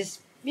 which is,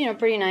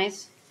 pretty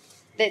nice.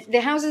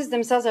 The houses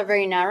themselves are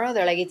very narrow.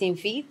 They're like 18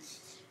 feet.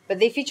 But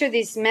they feature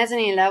these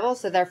mezzanine levels,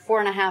 so they're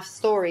 4.5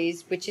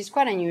 stories, which is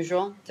quite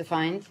unusual to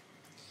find.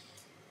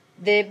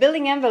 The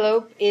building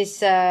envelope is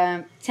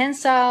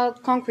tensile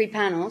concrete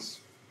panels.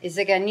 It's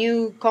like a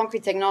new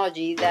concrete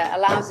technology that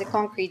allows the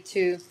concrete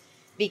to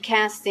be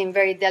cast in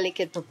very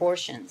delicate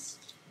proportions.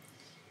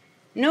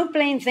 No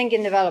plain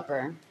thinking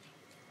developer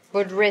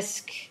would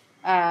risk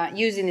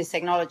using this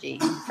technology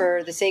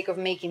for the sake of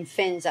making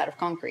fins out of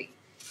concrete.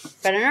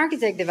 But an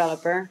architect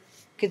developer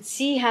could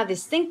see how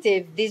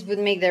distinctive this would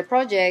make their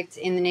project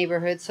in the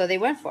neighborhood, so they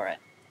went for it.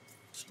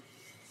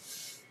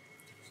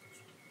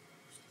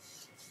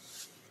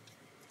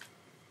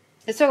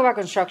 Let's talk about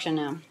construction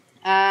now.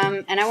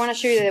 And I want to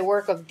show you the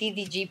work of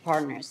DDG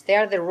Partners. They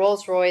are the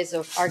Rolls-Royce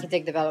of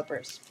architect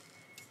developers.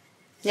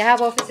 They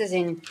have offices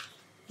in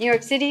New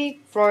York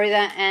City,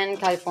 Florida, and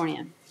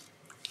California.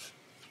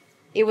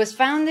 It was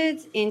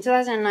founded in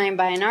 2009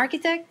 by an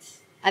architect,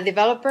 a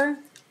developer,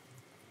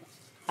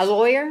 a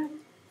lawyer,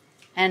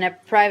 and a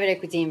private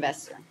equity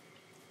investor.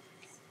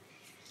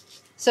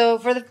 So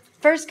for the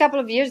first couple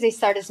of years, they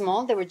started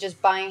small. They were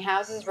just buying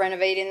houses,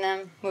 renovating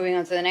them, moving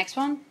on to the next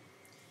one.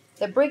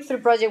 The breakthrough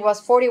project was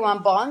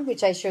 41 Bond,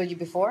 which I showed you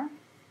before.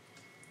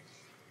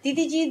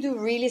 DDG do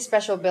really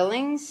special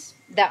buildings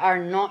that are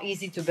not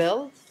easy to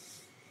build.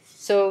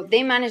 So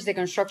they manage the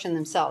construction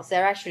themselves.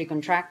 They're actually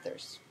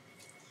contractors.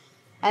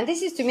 And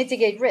this is to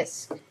mitigate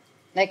risk.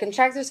 Like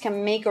contractors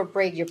can make or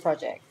break your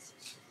project.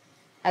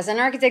 As an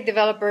architect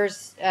developer,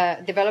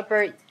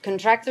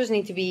 contractors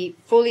need to be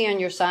fully on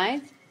your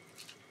side.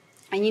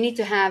 And you need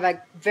to have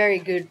a very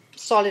good,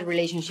 solid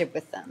relationship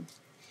with them.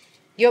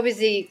 You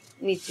obviously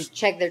need to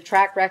check their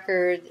track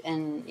record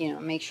and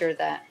make sure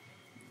that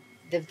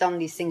they've done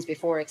these things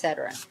before,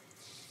 etc.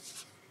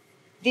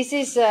 This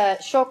is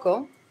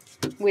Choco,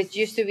 which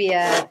used to be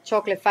a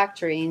chocolate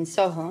factory in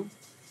Soho.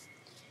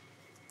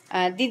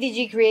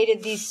 DDG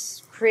created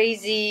this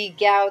crazy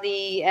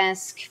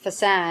Gaudi-esque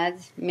facade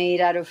made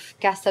out of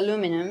cast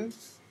aluminum.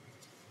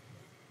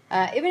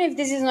 Even if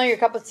this is not your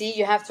cup of tea,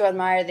 you have to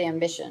admire the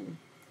ambition.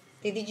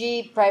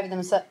 DDG pride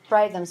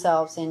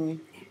themselves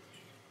in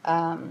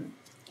the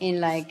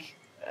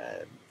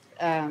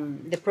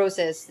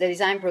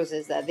design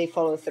process that they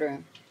follow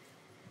through.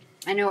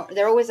 I know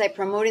they're always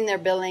promoting their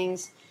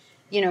buildings,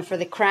 for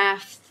the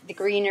craft, the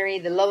greenery,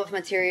 the love of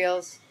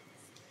materials.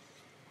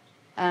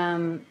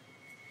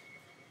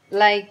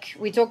 Like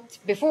we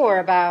talked before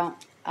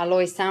about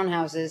Aloy's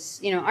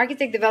townhouses,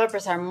 architect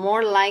developers are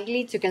more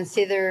likely to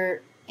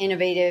consider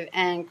innovative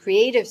and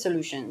creative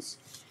solutions,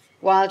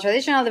 while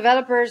traditional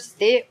developers,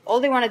 all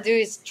they want to do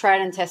is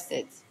tried and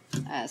tested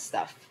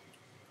stuff.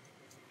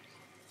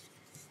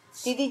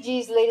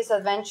 DDG's latest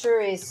adventure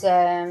is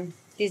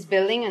this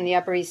building on the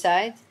Upper East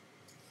Side.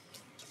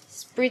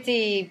 It's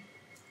pretty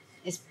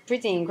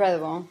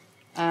incredible.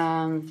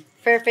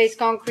 Fair-faced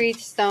concrete,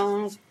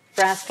 stones,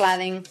 brass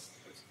cladding.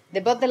 They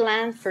bought the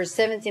land for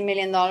 $70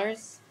 million,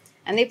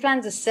 and they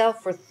plan to sell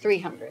for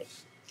 $300.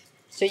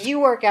 So you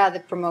work out the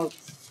promote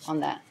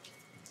on that.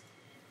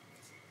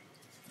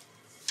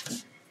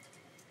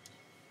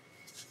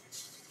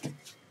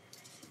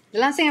 The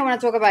last thing I want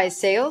to talk about is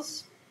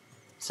sales.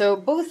 So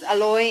both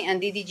Aloy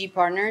and DDG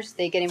Partners,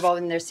 they get involved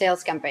in their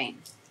sales campaign.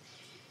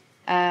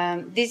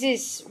 This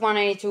is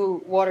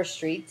 192 Water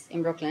Street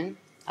in Brooklyn.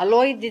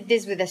 Aloy did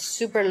this with a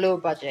super low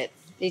budget.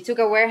 They took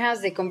a warehouse,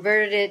 they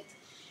converted it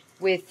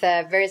with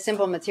very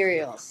simple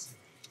materials.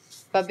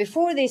 But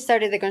before they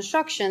started the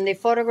construction, they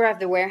photographed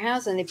the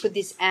warehouse and they put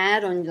this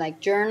ad on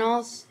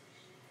journals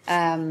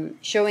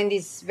showing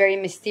these very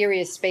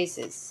mysterious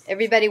spaces.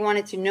 Everybody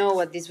wanted to know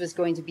what this was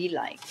going to be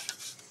like.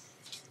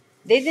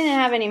 They didn't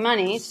have any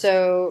money,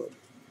 so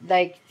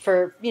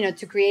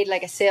to create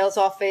a sales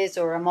office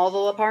or a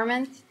model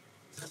apartment.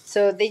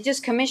 So they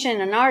just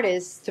commissioned an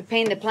artist to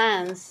paint the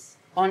plans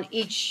on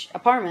each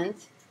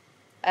apartment.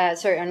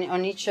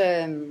 On each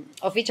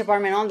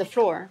apartment on the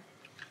floor,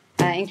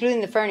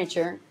 including the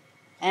furniture,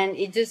 and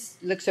it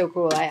just looks so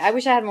cool. I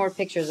wish I had more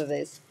pictures of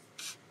this.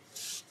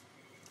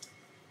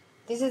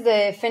 This is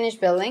the finished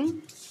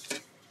building.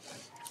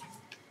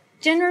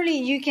 Generally,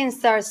 you can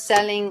start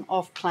selling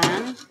off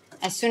plan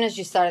as soon as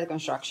you start the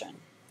construction.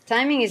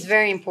 Timing is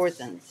very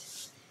important.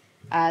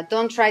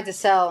 Don't try to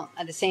sell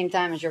at the same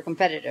time as your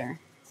competitor,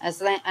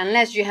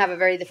 unless you have a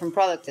very different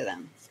product to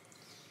them.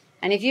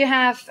 And if you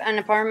have an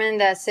apartment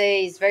that,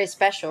 say, is very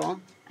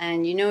special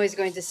and it's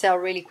going to sell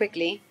really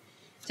quickly,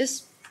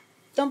 just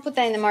don't put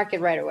that in the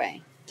market right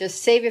away.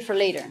 Just save it for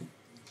later.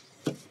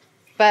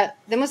 But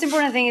the most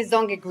important thing is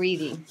don't get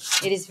greedy.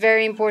 It is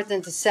very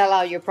important to sell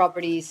out your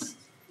properties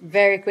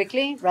very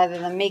quickly rather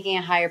than making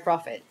a higher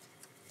profit.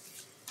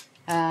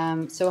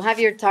 So have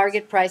your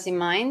target price in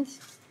mind,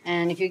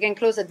 and if you can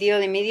close a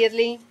deal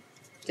immediately,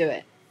 do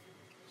it.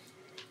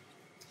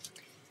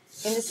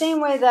 In the same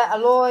way that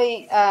Aloy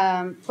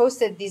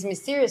posted these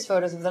mysterious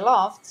photos of the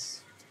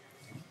lofts,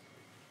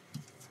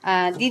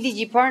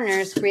 DDG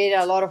Partners created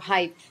a lot of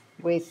hype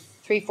with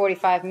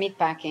 345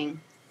 meatpacking.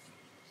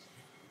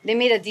 They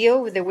made a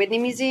deal with the Whitney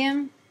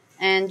Museum,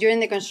 and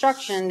during the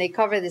construction, they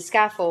covered the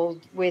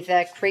scaffold with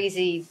a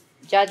crazy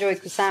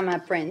Yayoi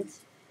Kusama print.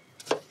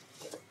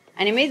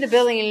 And it made the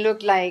building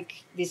look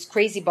like this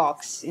crazy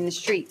box in the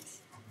street.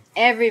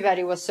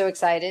 Everybody was so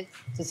excited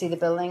to see the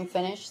building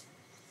finished.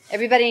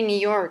 Everybody in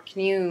New York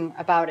knew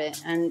about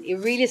it, and it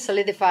really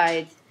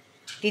solidified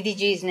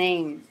DDG's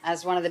name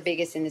as one of the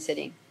biggest in the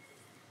city.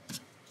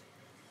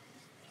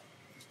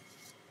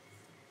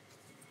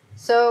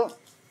 So,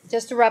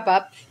 just to wrap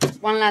up,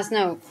 one last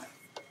note.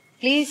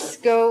 Please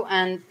go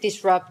and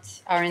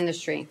disrupt our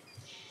industry.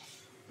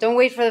 Don't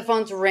wait for the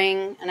phone to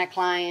ring and a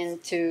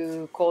client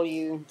to call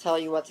you, tell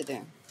you what to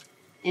do.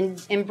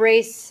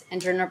 Embrace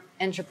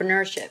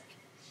entrepreneurship.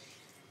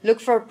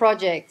 Look for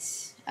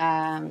projects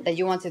that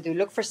you want to do.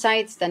 Look for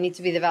sites that need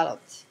to be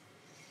developed.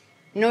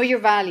 Know your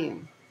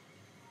value.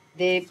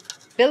 The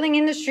building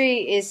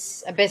industry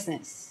is a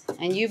business,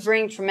 and you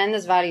bring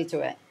tremendous value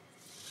to it.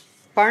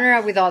 Partner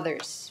up with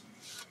others.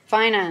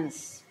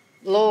 Finance,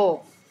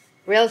 law,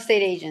 real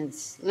estate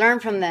agents. Learn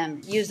from them.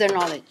 Use their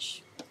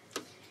knowledge.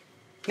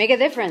 Make a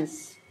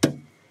difference.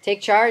 Take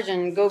charge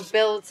and go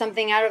build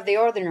something out of the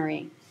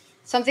ordinary.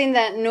 Something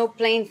that no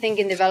plain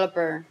thinking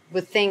developer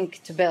would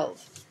think to build.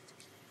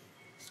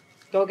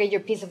 Go get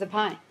your piece of the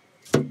pie.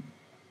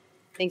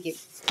 Thank you.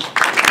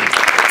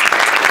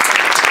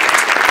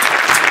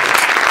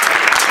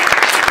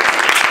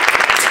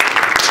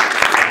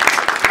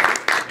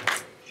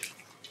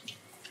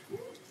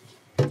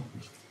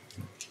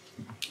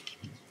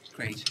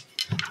 Great.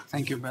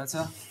 Thank you,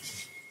 Berta.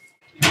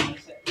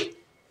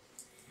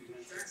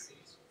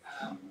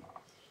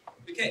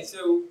 Okay,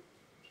 so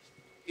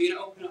we're going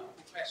to open up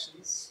for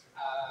questions.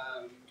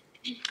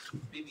 Maybe if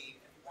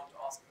you want to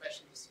ask a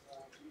question, just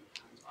hold your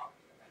hands up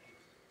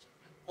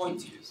and point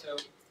to you. So,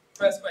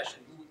 first question.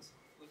 Who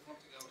would want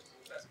to go with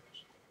the first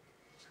question?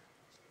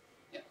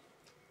 Yeah.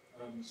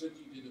 You said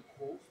you did a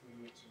course when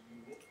you went to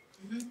New York.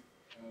 Mm-hmm.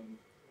 What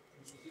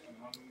was it and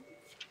how long was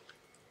it?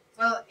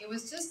 Well, it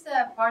was just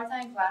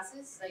part-time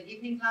classes, like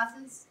evening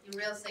classes in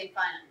real estate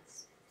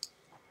finance.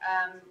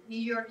 New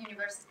York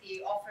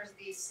University offers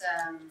these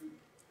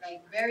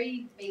like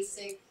very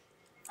basic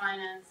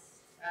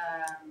finance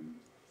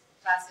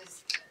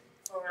classes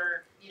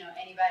for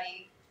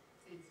anybody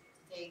to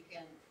take,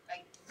 and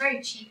like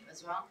very cheap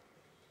as well.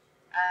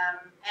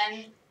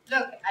 And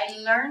look, I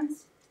learned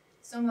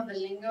some of the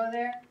lingo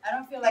there. I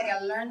don't feel like I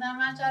learned that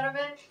much out of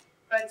it,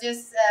 but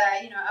just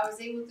I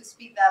was able to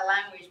speak that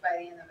language by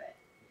the end of it.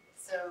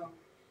 So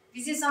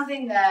this is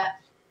something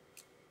that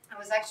I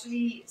was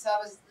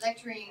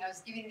lecturing, I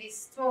was giving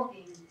this talk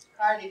in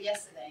Cardiff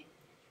yesterday,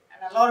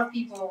 and a lot of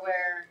people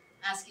were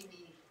asking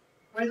me,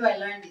 where do I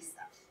learn this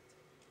stuff?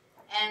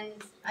 And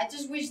I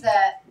just wish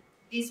that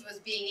this was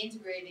being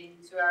integrated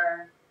into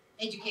our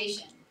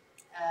education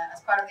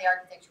as part of the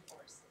architecture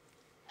course.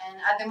 And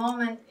at the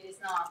moment, it is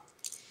not.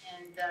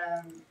 And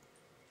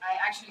I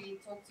actually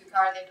talked to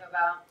Cardiff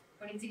about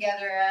putting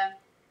together a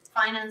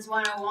Finance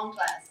 101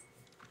 class.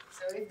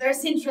 So if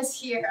there's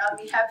interest here, I'll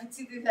be happy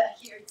to do that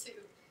here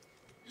too.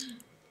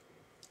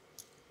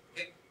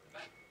 Okay.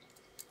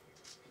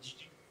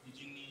 Did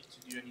you need to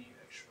do any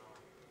extra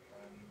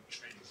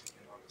training to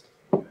get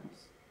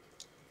architects?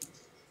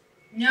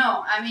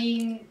 No, I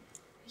mean,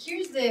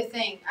 here's the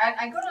thing.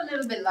 I got a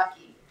little bit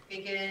lucky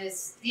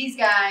because these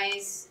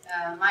guys,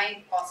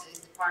 my bosses,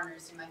 the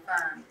partners in my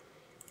firm,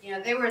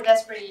 they were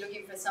desperately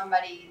looking for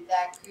somebody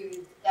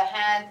that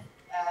had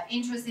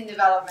interest in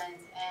development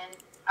and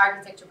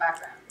architecture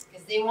background,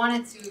 because they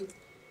wanted to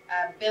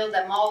build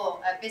a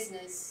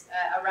business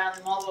around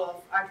the model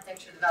of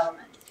architecture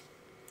development.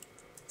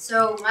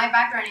 So my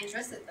background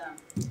interested them,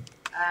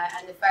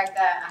 and the fact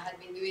that I had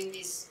been doing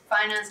these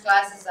finance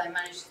classes, I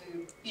managed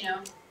to,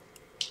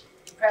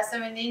 impress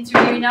them in the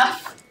interview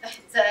enough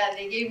that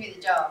they gave me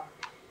the job.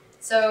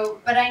 So,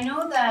 but I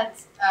know that,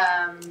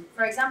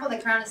 for example, the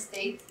Crown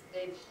Estate,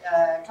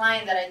 the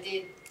client that I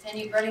did 10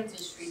 New Burlington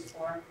Street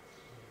for,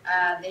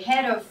 the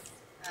head of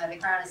the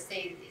Crown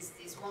Estate is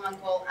this woman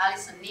called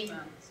Alison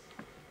Neiman,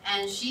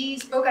 and she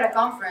spoke at a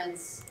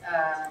conference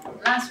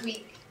last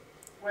week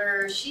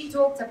where she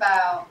talked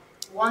about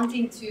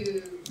wanting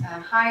to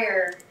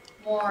hire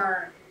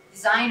more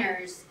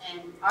designers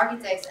and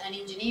architects and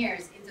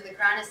engineers into the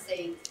Crown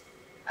Estate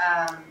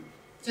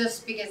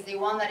just because they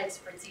want that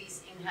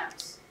expertise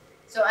in-house.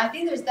 So I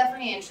think there's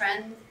definitely a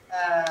trend,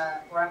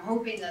 or I'm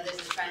hoping that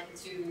there's a trend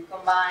to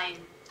combine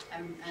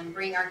and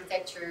bring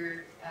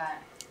architecture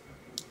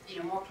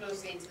more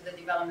closely into the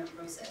development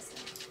process.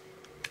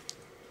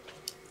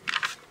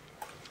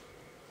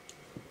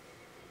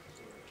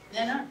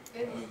 No, no,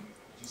 good.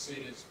 You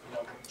say there's a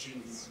lot of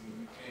opportunities in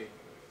the UK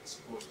as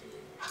opposed to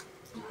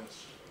the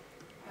US.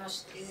 Gosh,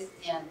 this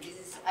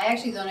is. I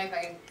actually don't know if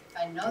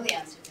I know the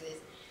answer to this.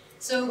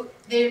 So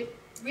the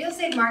real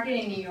estate market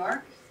in New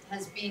York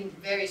has been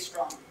very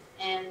strong,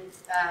 and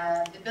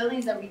the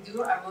buildings that we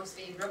do are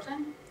mostly in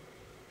Brooklyn,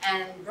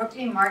 and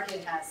Brooklyn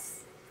market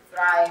has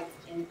thrived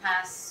in the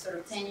past sort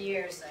of 10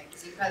 years. Like,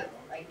 it's incredible.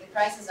 Like, the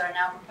prices are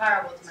now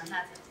comparable to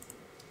Manhattan,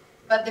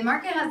 but the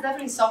market has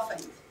definitely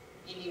softened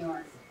in New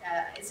York.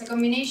 It's a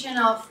combination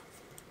of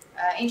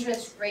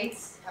interest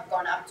rates have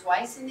gone up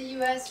twice in the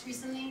US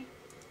recently,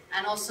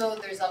 and also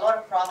there's a lot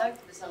of product.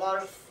 There's a lot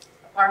of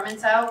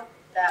apartments out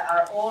that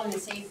are all in the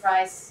same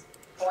price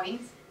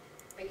point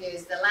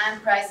because the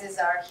land prices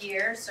are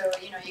here, so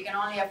you know you can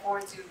only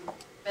afford to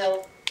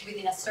build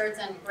within a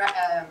certain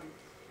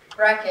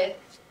bracket.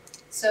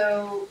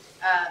 So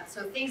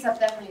so things have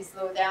definitely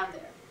slowed down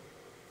there.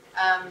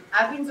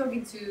 I've been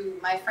talking to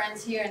my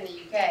friends here in the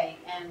UK,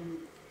 and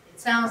it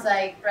sounds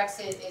like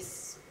Brexit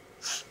is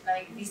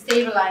like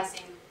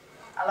destabilizing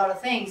a lot of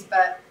things,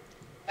 but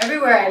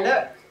everywhere I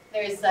look,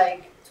 there's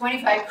like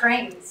 25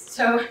 cranes,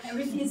 so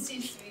everything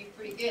seems to be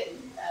pretty good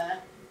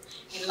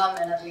in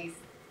London, at least.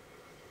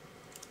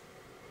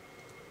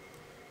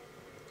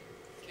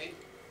 Okay.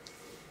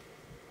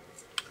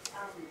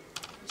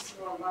 First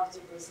of all, I love the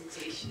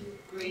presentation.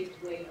 Great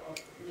way of,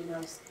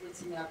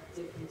 splitting up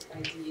different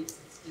ideas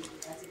into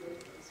different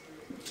categories. It's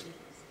very interesting.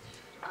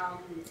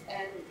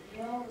 And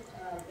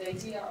the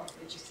idea of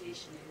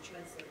legislation and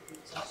trends that we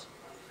touched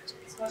upon,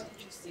 it's quite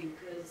interesting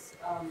because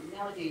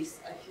nowadays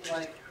I feel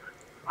like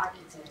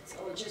architects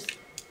or just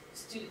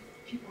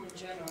people in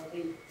general,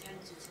 they tend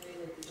to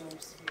tailor the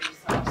jobs for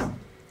themselves.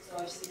 So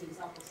I've seen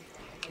examples of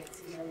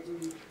architects,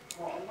 doing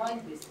more online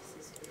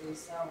businesses where they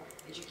sell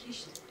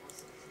education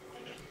courses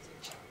in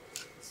architecture.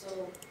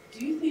 So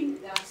do you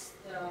think that's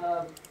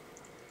the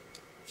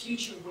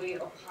future way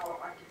of how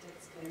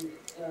architects can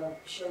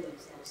show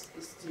themselves,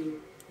 is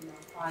to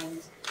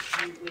find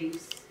new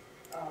ways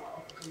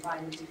of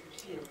combining different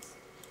fields?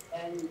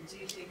 And do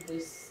you think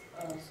this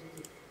sort of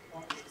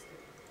helps?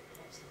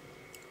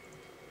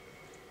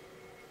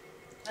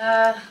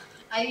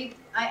 I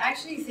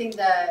actually think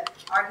that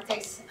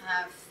architects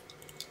have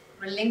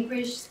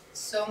relinquished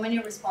so many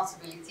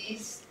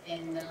responsibilities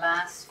in the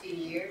last few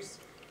years.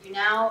 You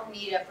now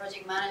need a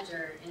project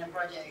manager in a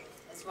project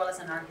as well as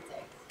an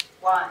architect.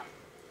 Why?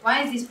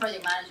 Why is this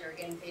project manager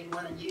getting paid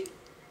more than you?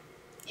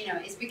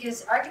 It's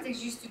because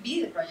architects used to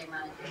be the project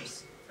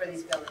managers for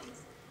these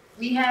buildings.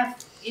 We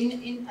have,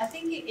 I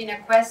think in a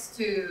quest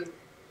to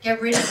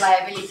get rid of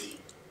liability,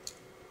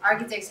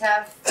 architects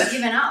have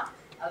given up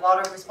a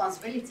lot of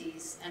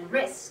responsibilities and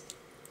risk.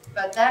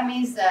 But that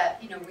means that,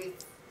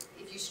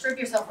 if you strip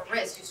yourself of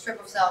risk, you strip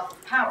yourself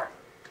of power.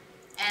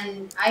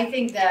 And I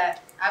think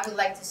that I would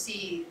like to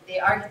see the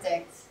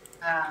architects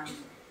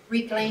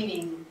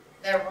reclaiming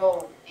their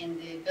role in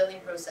the building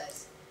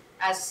process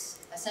as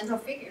a central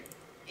figure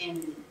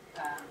in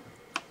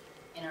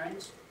our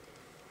industry.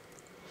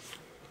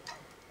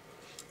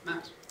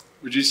 Matt?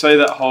 Would you say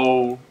that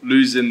whole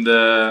losing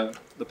the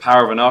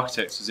power of an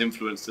architect has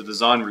influenced the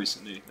design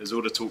recently? There's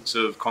all the talks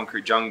of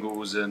concrete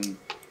jungles and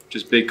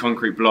just big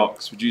concrete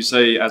blocks. Would you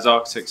say as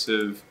architects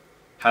have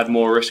had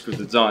more risk with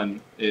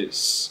design,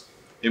 it's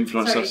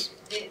influenced us?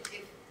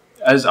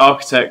 As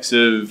architects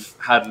have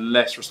had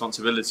less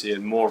responsibility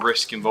and more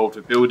risk involved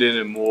with building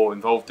and more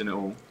involved in it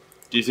all,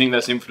 do you think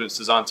that's influenced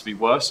design to be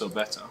worse or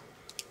better?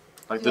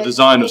 Like the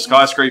design of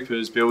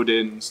skyscrapers,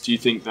 buildings, do you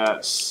think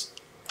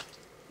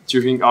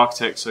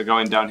architects are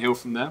going downhill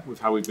from there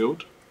with how we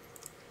build?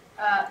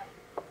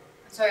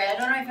 Sorry, I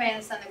don't know if I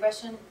understand the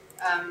question.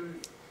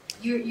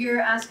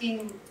 You're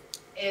asking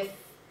if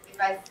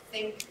I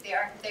think the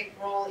architect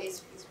role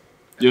is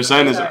You're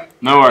saying is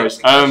no worries.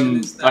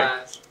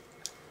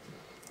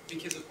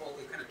 Because of all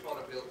the kind of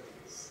taller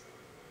buildings,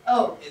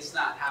 it's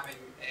not having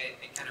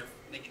a kind of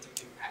negative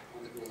impact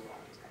on the role of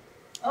architect.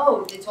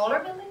 Oh, the taller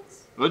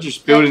buildings? Well,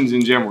 just buildings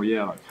in general,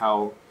 yeah. Like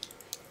how.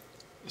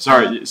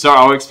 Sorry,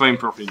 I'll explain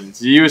properly then.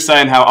 So you were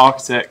saying how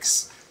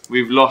architects,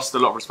 we've lost a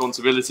lot of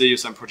responsibility. You're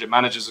saying project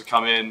managers have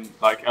come in,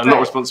 like a lot of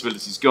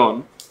responsibility is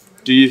gone.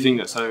 Do you think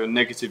that's had a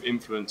negative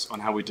influence on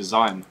how we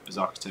design as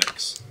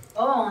architects?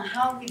 Oh, on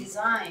how we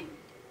design.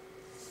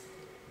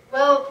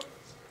 Well,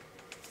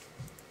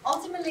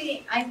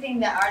 ultimately, I think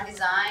that our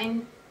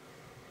design,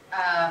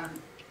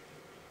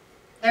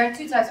 there are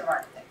two types of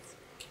architects.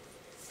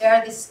 There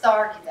are the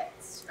star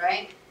architects,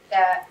 right?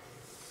 That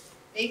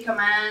they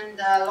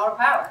command a lot of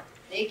power.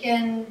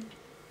 The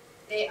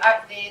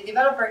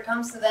developer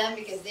comes to them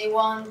because they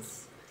want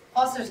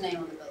Foster's name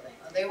on the building,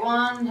 or they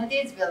want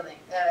Hadid's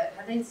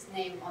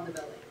name on the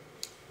building,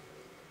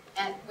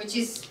 and which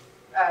is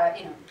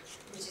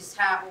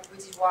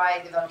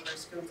why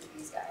developers go to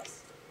these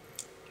guys.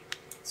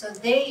 So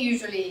they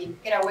usually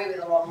get away with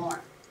a lot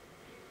more.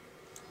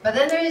 But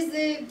then there is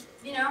the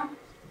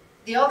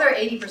other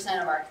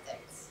 80% of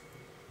architects,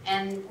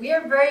 and we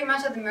are very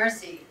much at the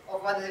mercy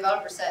of what the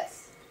developer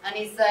says. And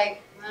it's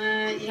like,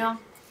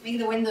 make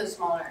the windows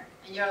smaller.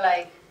 And you're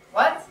like,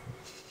 what?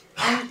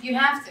 and you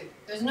have to.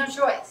 There's no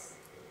choice.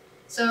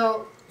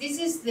 So this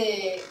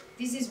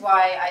is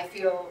why I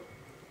feel,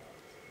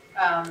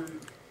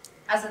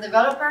 as a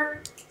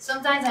developer,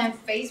 sometimes I'm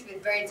faced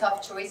with very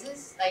tough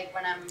choices, like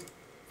when I'm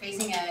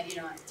facing a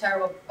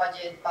terrible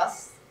budget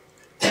bust,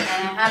 and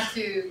I have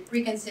to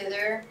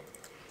reconsider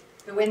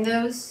the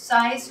Windows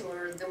size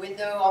or the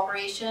window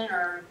operation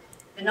or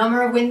the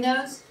number of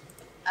windows.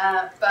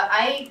 But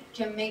I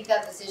can make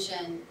that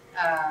decision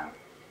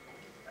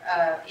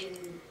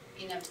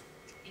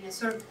in a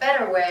sort of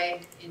better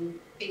way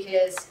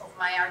because of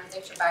my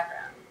architecture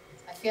background.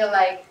 I feel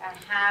like I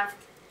have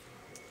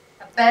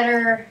a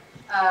better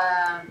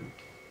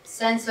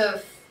sense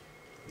of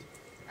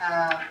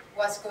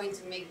what's going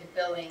to make the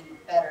building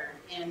better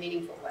in a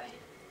meaningful way.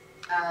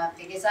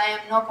 Because I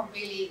am not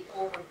completely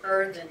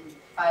overburdened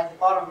by the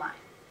bottom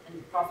line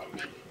and profit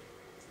making.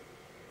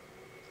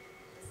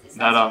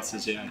 That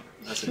answers, yeah.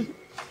 That's it.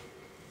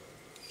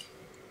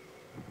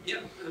 Yeah,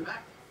 to the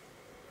back.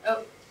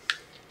 Oh,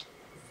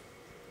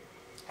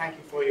 Thank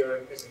you for your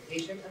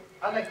presentation.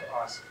 I'd like to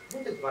ask,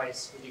 what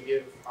advice would you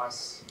give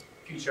us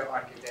future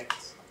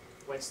architects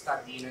when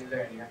studying and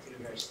learning at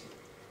university?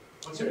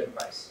 What's your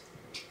advice?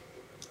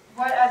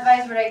 what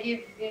advice would I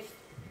give if?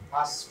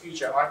 Us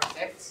future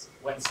architects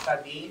when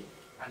studying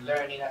and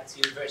learning at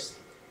university.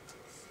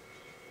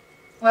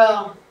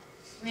 Well,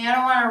 I mean, I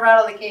don't want to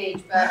rattle the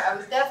cage, but I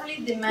would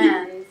definitely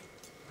demand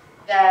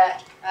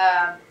that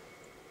a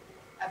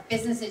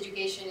business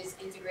education is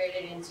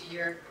integrated into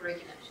your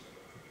curriculum.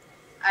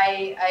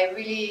 I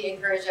really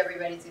encourage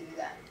everybody to do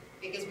that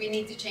because we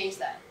need to change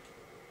that.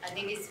 I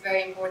think it's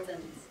very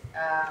important.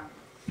 I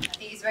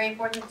think it's very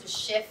important to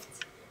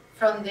shift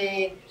from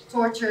the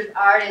tortured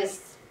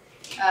artist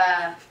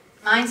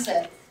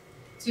mindset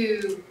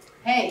to,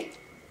 hey,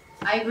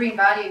 I bring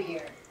value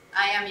here.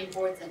 I am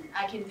important.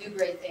 I can do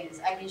great things.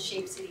 I can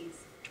shape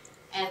cities,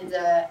 and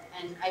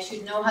I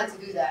should know how to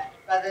do that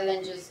rather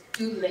than just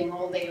doodling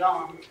all day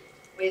long,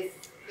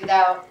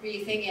 without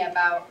really thinking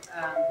about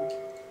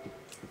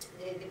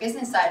the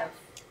business side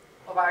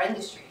of our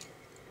industry.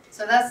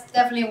 So that's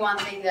definitely one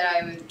thing that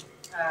I would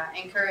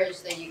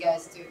encourage that you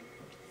guys do.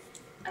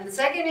 And the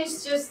second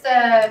is just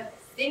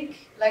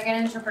think like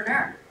an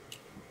entrepreneur.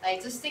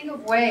 Like just think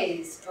of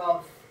ways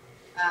of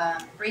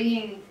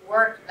bringing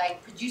work,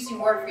 like producing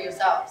work for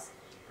yourselves,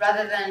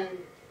 rather than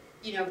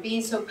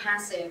being so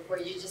passive where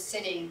you're just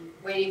sitting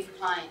waiting for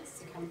clients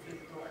to come through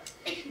the door.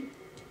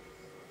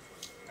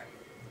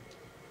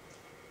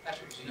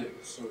 Yeah,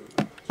 so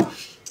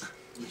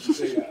would you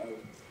say that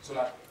so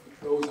like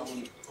those that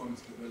want to go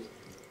into development,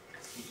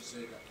 would you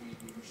say that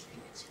maybe we should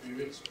get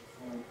experience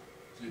before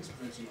to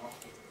experience an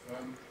architecture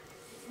firm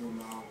before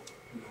now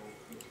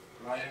with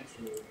clients,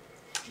 or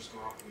just go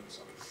out with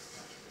something?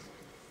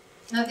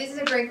 No, this is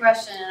a great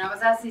question, and I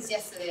was asked this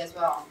yesterday as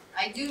well.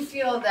 I do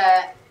feel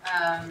that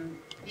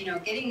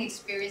getting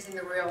experience in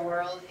the real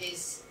world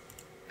is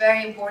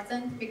very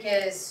important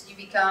because you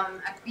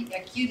become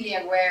acutely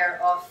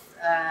aware of,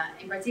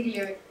 in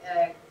particular,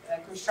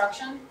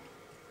 construction.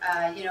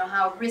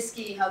 How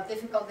risky, how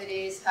difficult it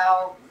is,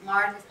 how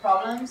marred with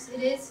problems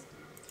it is.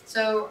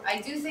 So I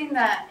do think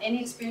that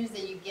any experience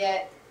that you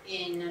get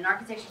in an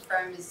architecture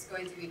firm is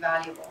going to be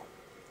valuable.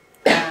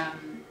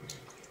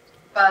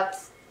 But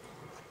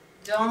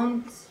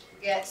don't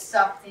get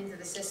sucked into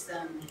the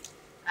system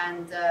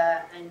and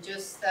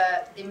just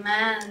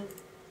demand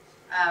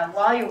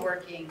while you're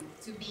working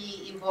to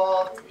be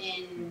involved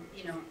in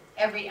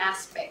every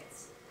aspect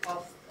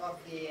of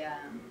the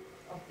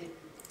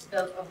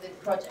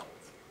project.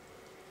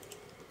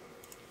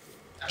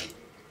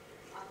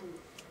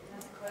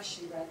 Another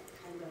question that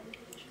kind of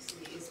interests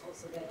me is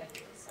also the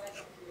ethical side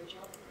of your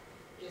job.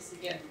 Just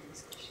again,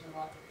 this question a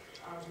lot.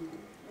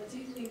 What do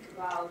you think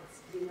about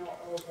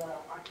all the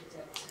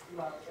architects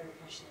who are very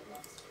passionate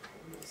about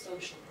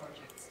social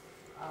projects,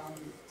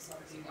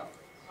 something of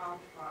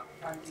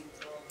crowdfunding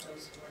for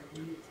those who are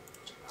in need?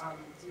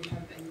 Do you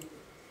have any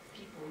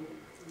people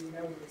who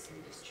know this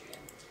industry?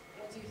 And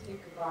what do you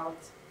think about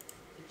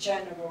the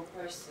general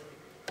person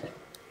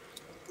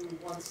who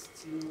wants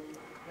to,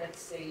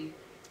 let's say,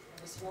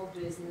 have a small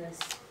business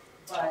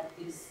but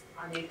is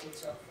unable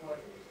to afford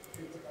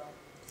the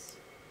developments?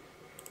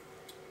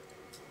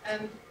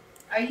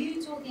 Are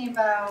you talking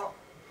about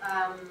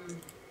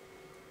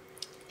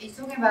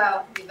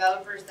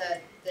developers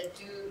that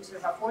do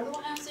sort of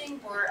affordable housing,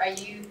 or are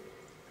you?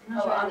 I'm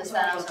not sure I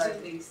understand. I'm sorry. Two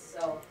things.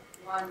 So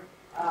one,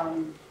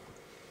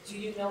 do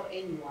you know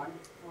anyone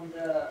on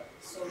the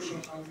social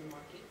housing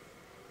market?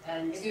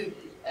 And I do.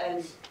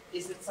 And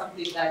is it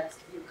something that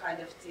you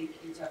kind of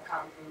take into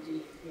account when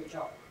doing your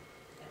job?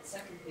 And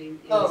second thing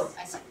is,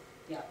 I see.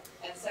 Yeah.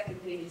 And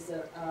second thing is,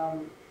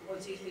 what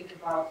do you think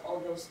about all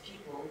those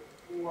people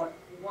who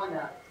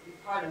wanna be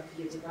part of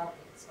your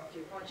developments of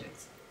your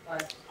projects,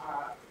 but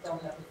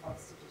don't have the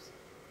funds to do so?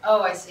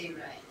 Oh, I see.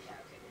 Right. Yeah.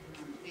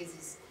 Okay.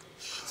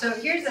 So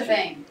here's the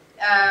thing.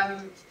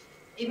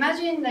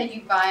 Imagine that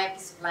you buy a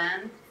piece of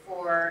land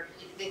for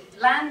the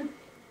land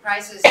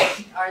prices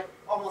are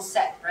almost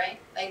set, right?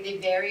 Like they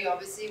vary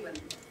obviously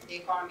the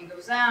economy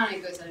goes down,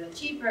 it goes a little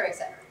cheaper,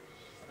 etc.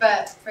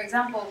 But for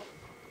example,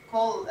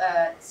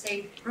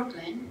 say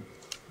Brooklyn,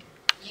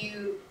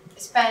 you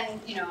spend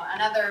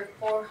another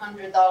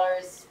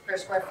 $400 per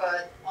square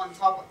foot on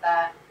top of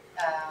that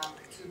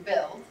to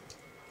build,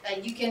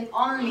 that you can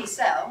only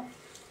sell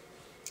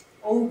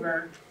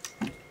over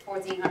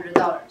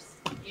 $1,400.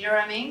 You know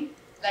what I mean?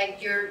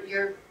 Like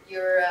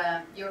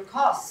your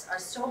costs are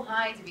so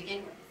high to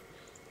begin with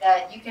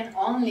that you can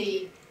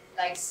only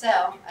like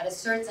sell at a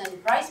certain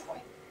price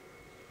point,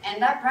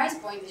 and that price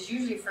point is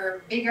usually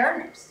for big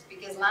earners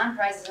because land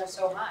prices are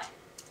so high.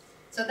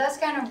 So that's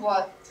kind of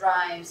what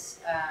drives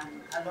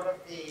a lot of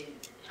the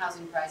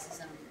housing prices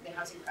and the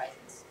housing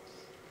prices.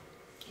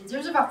 In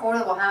terms of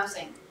affordable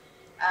housing,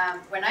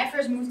 when I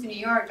first moved to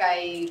New York,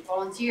 I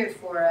volunteered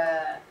for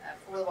a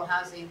affordable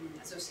housing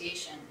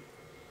association.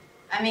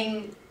 I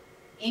mean,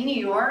 in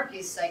New York,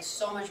 it's like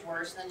so much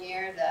worse than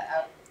here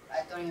that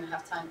I don't even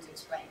have time to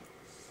explain.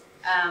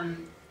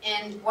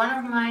 And one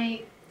of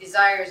my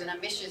desires and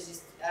ambitions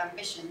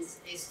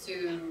is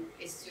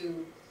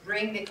to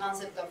bring the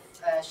concept of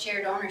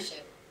shared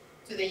ownership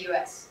to the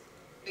U.S.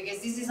 because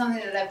this is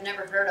something that I've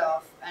never heard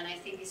of, and I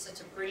think it's such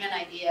a brilliant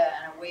idea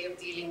and a way of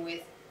dealing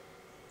with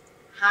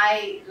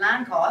high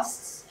land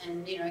costs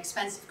and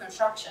expensive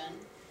construction,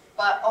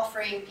 but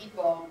offering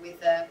people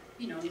with a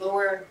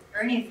lower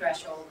earning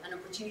threshold an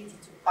opportunity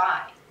to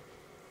buy,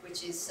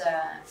 which is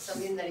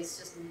something that is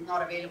just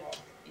not available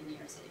in New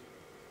York City.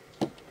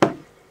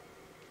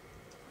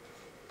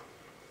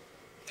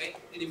 Okay,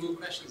 any more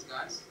questions,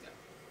 guys? Yeah.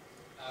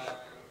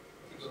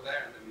 We go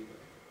there and then we go.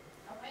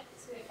 I went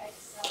to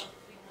Excel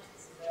 3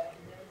 months ago,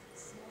 and there was a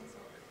small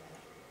talk there.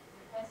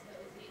 The person that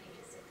was leading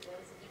it said there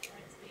was a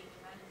difference being a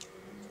man and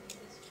woman in the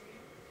industry.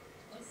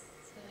 What's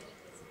the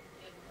difference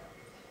between the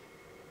architect?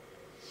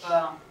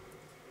 Well,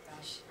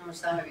 gosh, how much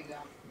time have we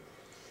got?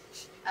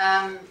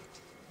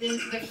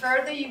 The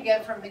further you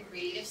get from the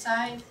creative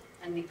side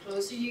and the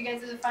closer you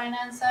get to the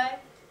finance side,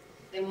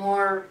 the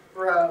more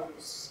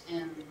bros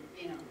and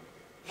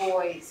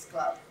boys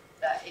club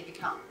that it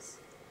becomes.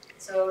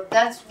 So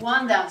that's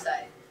one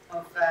downside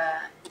of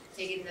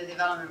taking the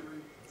development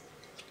route.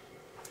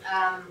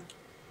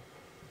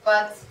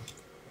 But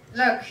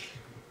look,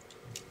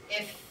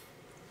 if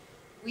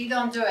we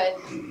don't do it,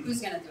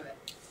 who's gonna do it?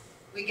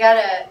 We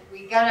gotta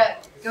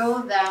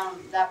go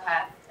down that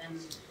path, and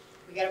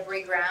we gotta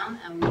break ground,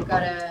 and we've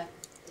gotta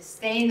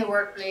stay in the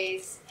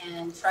workplace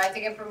and try to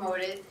get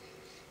promoted,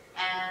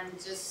 and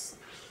just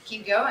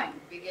keep going,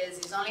 because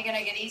it's only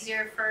gonna get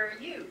easier for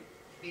you,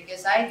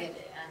 because I did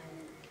it, and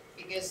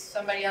because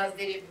somebody else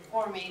did it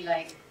before me.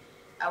 Like,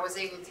 I was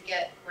able to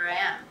get where I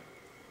am,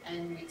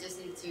 and we just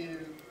need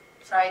to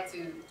try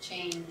to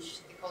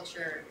change the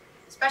culture,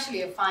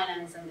 especially of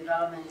finance and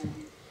development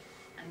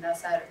and that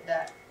side of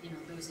that,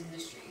 those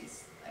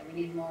industries. Like, we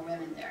need more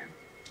women there.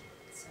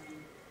 So,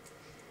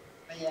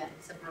 but yeah,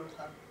 it's a bro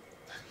club.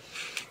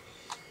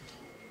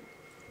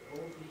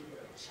 What would be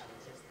the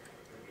challenges that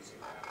reducing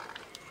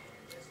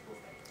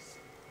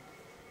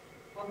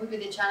What would be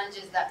the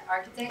challenges that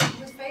architects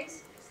would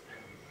face?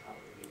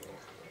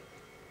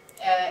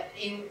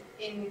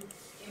 In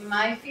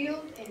my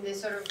field, in the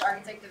sort of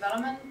architect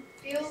development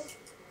field,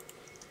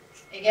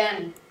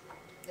 again,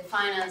 the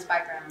finance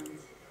background.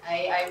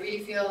 I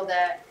really feel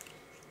that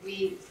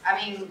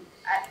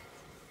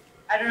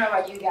I don't know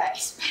about you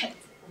guys, but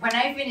when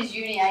I finished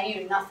uni, I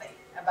knew nothing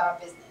about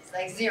business,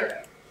 like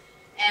zero.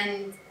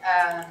 And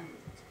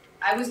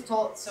I was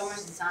taught so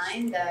much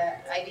design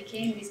that I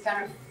became this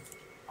kind of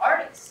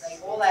artist. Like,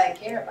 all I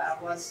cared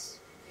about was,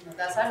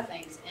 that side of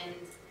things. And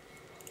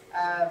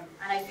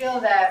I feel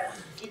that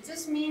it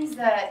just means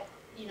that,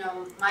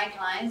 my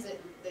clients,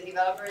 the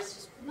developers,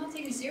 just could not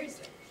take me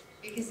seriously.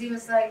 Because he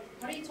was like,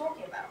 what are you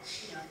talking about?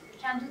 You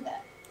can't do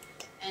that.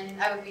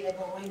 And I would be like,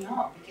 well, why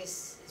not?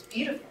 Because it's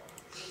beautiful.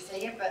 And he'd say,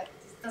 yeah, but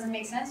it doesn't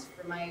make sense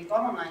for my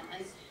bottom line.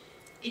 And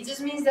it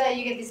just means that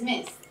you get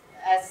dismissed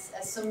as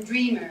some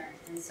dreamer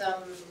and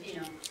some,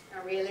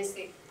 a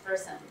realistic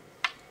person.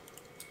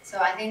 So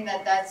I think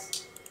that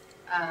that's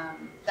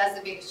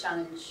the biggest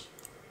challenge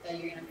that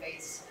you're going to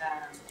face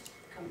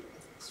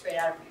straight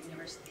out of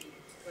university,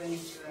 going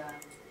into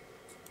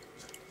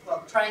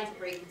trying to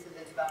break into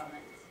the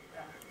development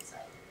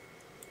side.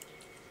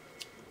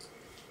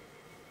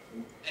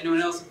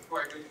 Anyone else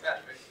before I go to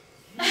Patrick?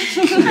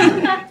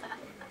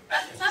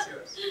 Patrick, it's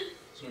yours.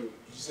 So, did you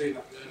say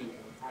that learning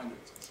and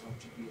finance has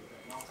helped you be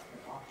a better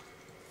architect?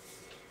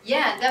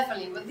 Yeah,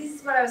 definitely. But this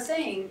is what I was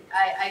saying.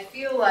 I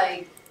feel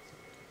like,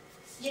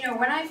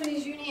 when I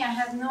finished uni, I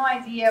had no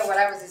idea what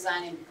I was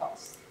designing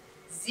because.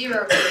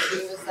 Zero.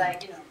 It was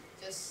like,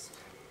 just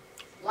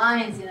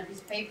lines in a piece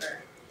of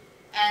paper.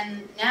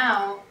 And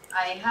now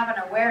I have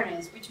an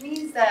awareness, which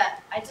means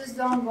that I just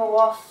don't go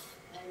off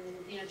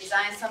and,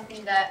 design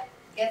something that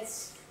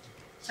gets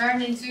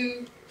turned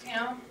into,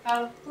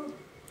 pile of poop.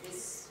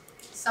 It's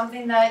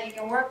something that you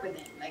can work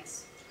within, like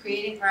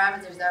creating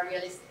parameters that are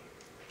realistic.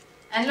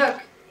 And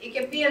look, it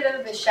can be a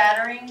little bit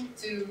shattering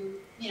to,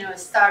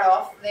 start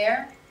off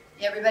there.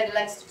 Everybody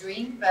likes to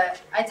dream,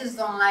 but I just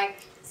don't like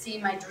see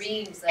my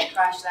dreams like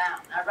crash down.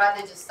 I'd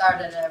rather just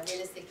start at a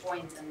realistic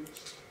point and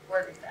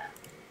work with that.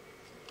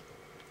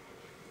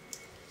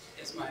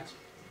 Yes, Mike.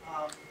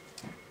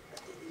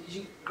 Did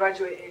you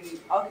graduate in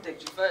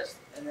architecture first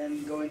and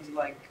then go into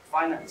like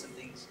finance and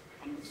things?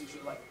 I'm not too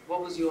sure. Like,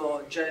 what was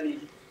your journey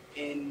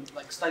in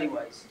like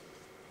study-wise?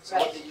 So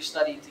what did you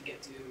study to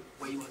get to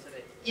where you are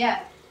today?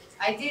 Yeah,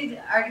 I did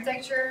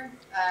architecture,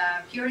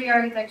 purely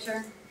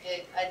architecture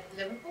at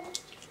Liverpool,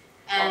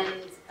 and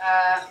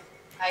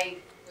I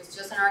was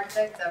just an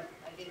architect. I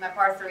did my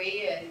part 3,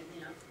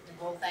 you know, the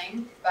whole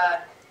thing.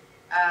 But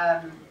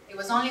it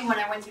was only when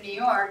I went to New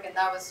York, and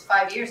that was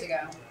 5 years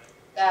ago,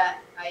 that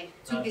I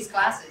took these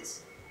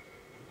classes.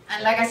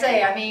 And like I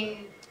say, I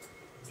mean,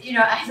 you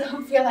know, I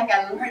don't feel like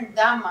I learned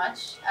that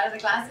much out of the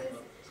classes,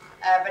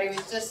 but it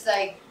was just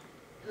like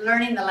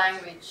learning the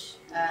language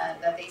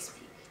that they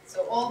speak.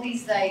 So all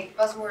these like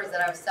buzzwords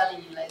that I was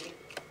telling you, like,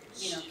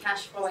 you know,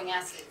 cash flowing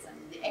assets and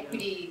the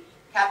equity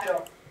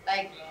capital,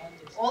 like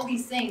all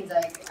these things,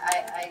 like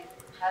I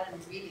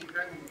hadn't really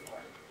heard them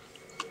before.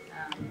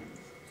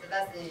 So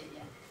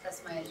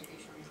that's my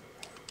education.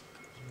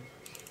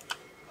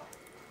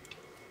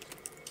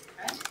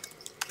 Right?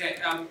 Okay.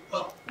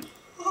 Well,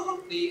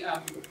 the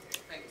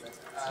thank you,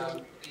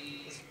 Berta.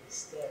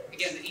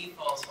 Again, the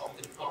ethos of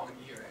the department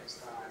here is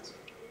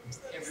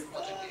that every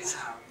project they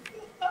have,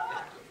 they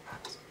have to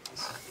practice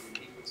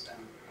consistently equal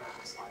standard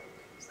side of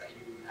things. That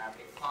you have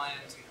a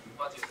client, you have a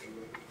budget, they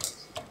work with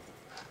us.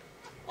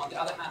 On the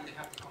other hand, they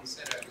have to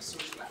consider the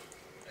social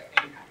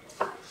impact of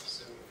that.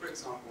 So, for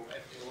example,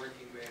 if they're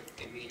working with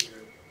a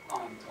major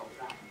client of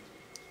brand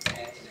in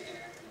a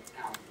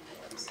town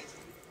or in a city,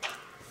 you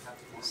have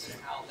to consider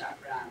how that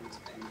brand in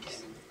a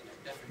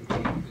different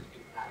way could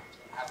impact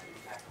or have an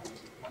impact on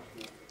much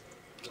more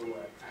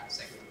lower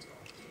segment of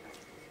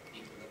the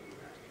people living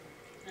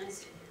there.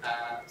 Nice.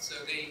 So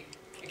they,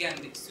 again,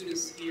 the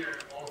students here,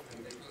 all of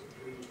them, they go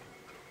through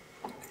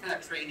the kind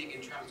of training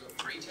in terms of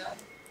retail.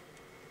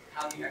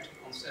 How do you actually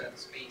consider the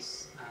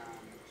space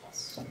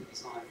costs, the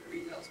design for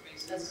retail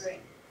spaces? That's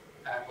great.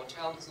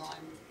 Hotel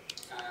design,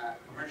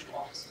 commercial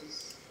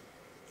offices.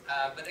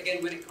 But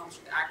again, when it comes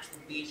to the actual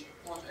major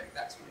project,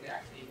 that's when they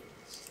actually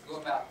go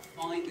about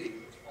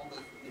finding all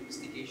the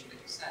investigation that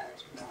you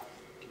said about,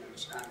 you know,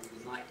 understanding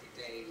the night,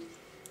 the day,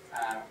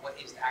 what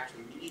is the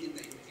actual need in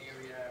the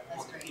area,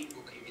 what the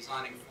people that you're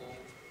designing for,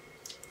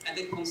 and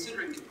then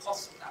considering the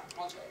cost of that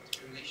project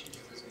in relation to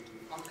who's going to be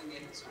funding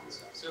it and so on and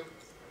so on. So,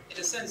 in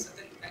a sense, I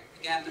think,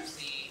 again,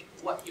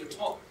 what your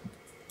talk,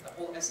 the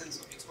whole essence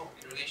of your talk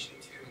in relation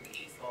to the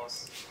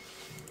ethos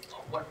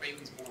of what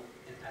Ravensbourne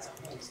as a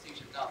whole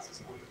institution does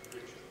is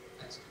entrepreneurship.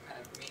 That's to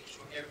kind of make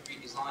sure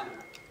every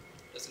designer,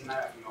 doesn't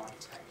matter if you're an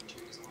architect,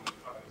 interior designer,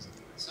 product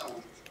designer, and so on,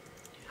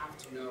 you have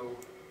to know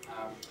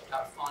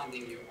about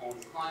finding your own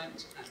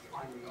client and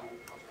finding your own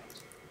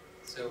project.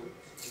 So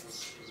it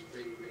was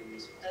really, really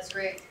useful. That's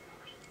great.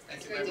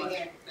 Thank That's you very great to much.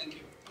 hear. Thank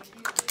you.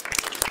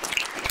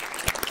 Thank you.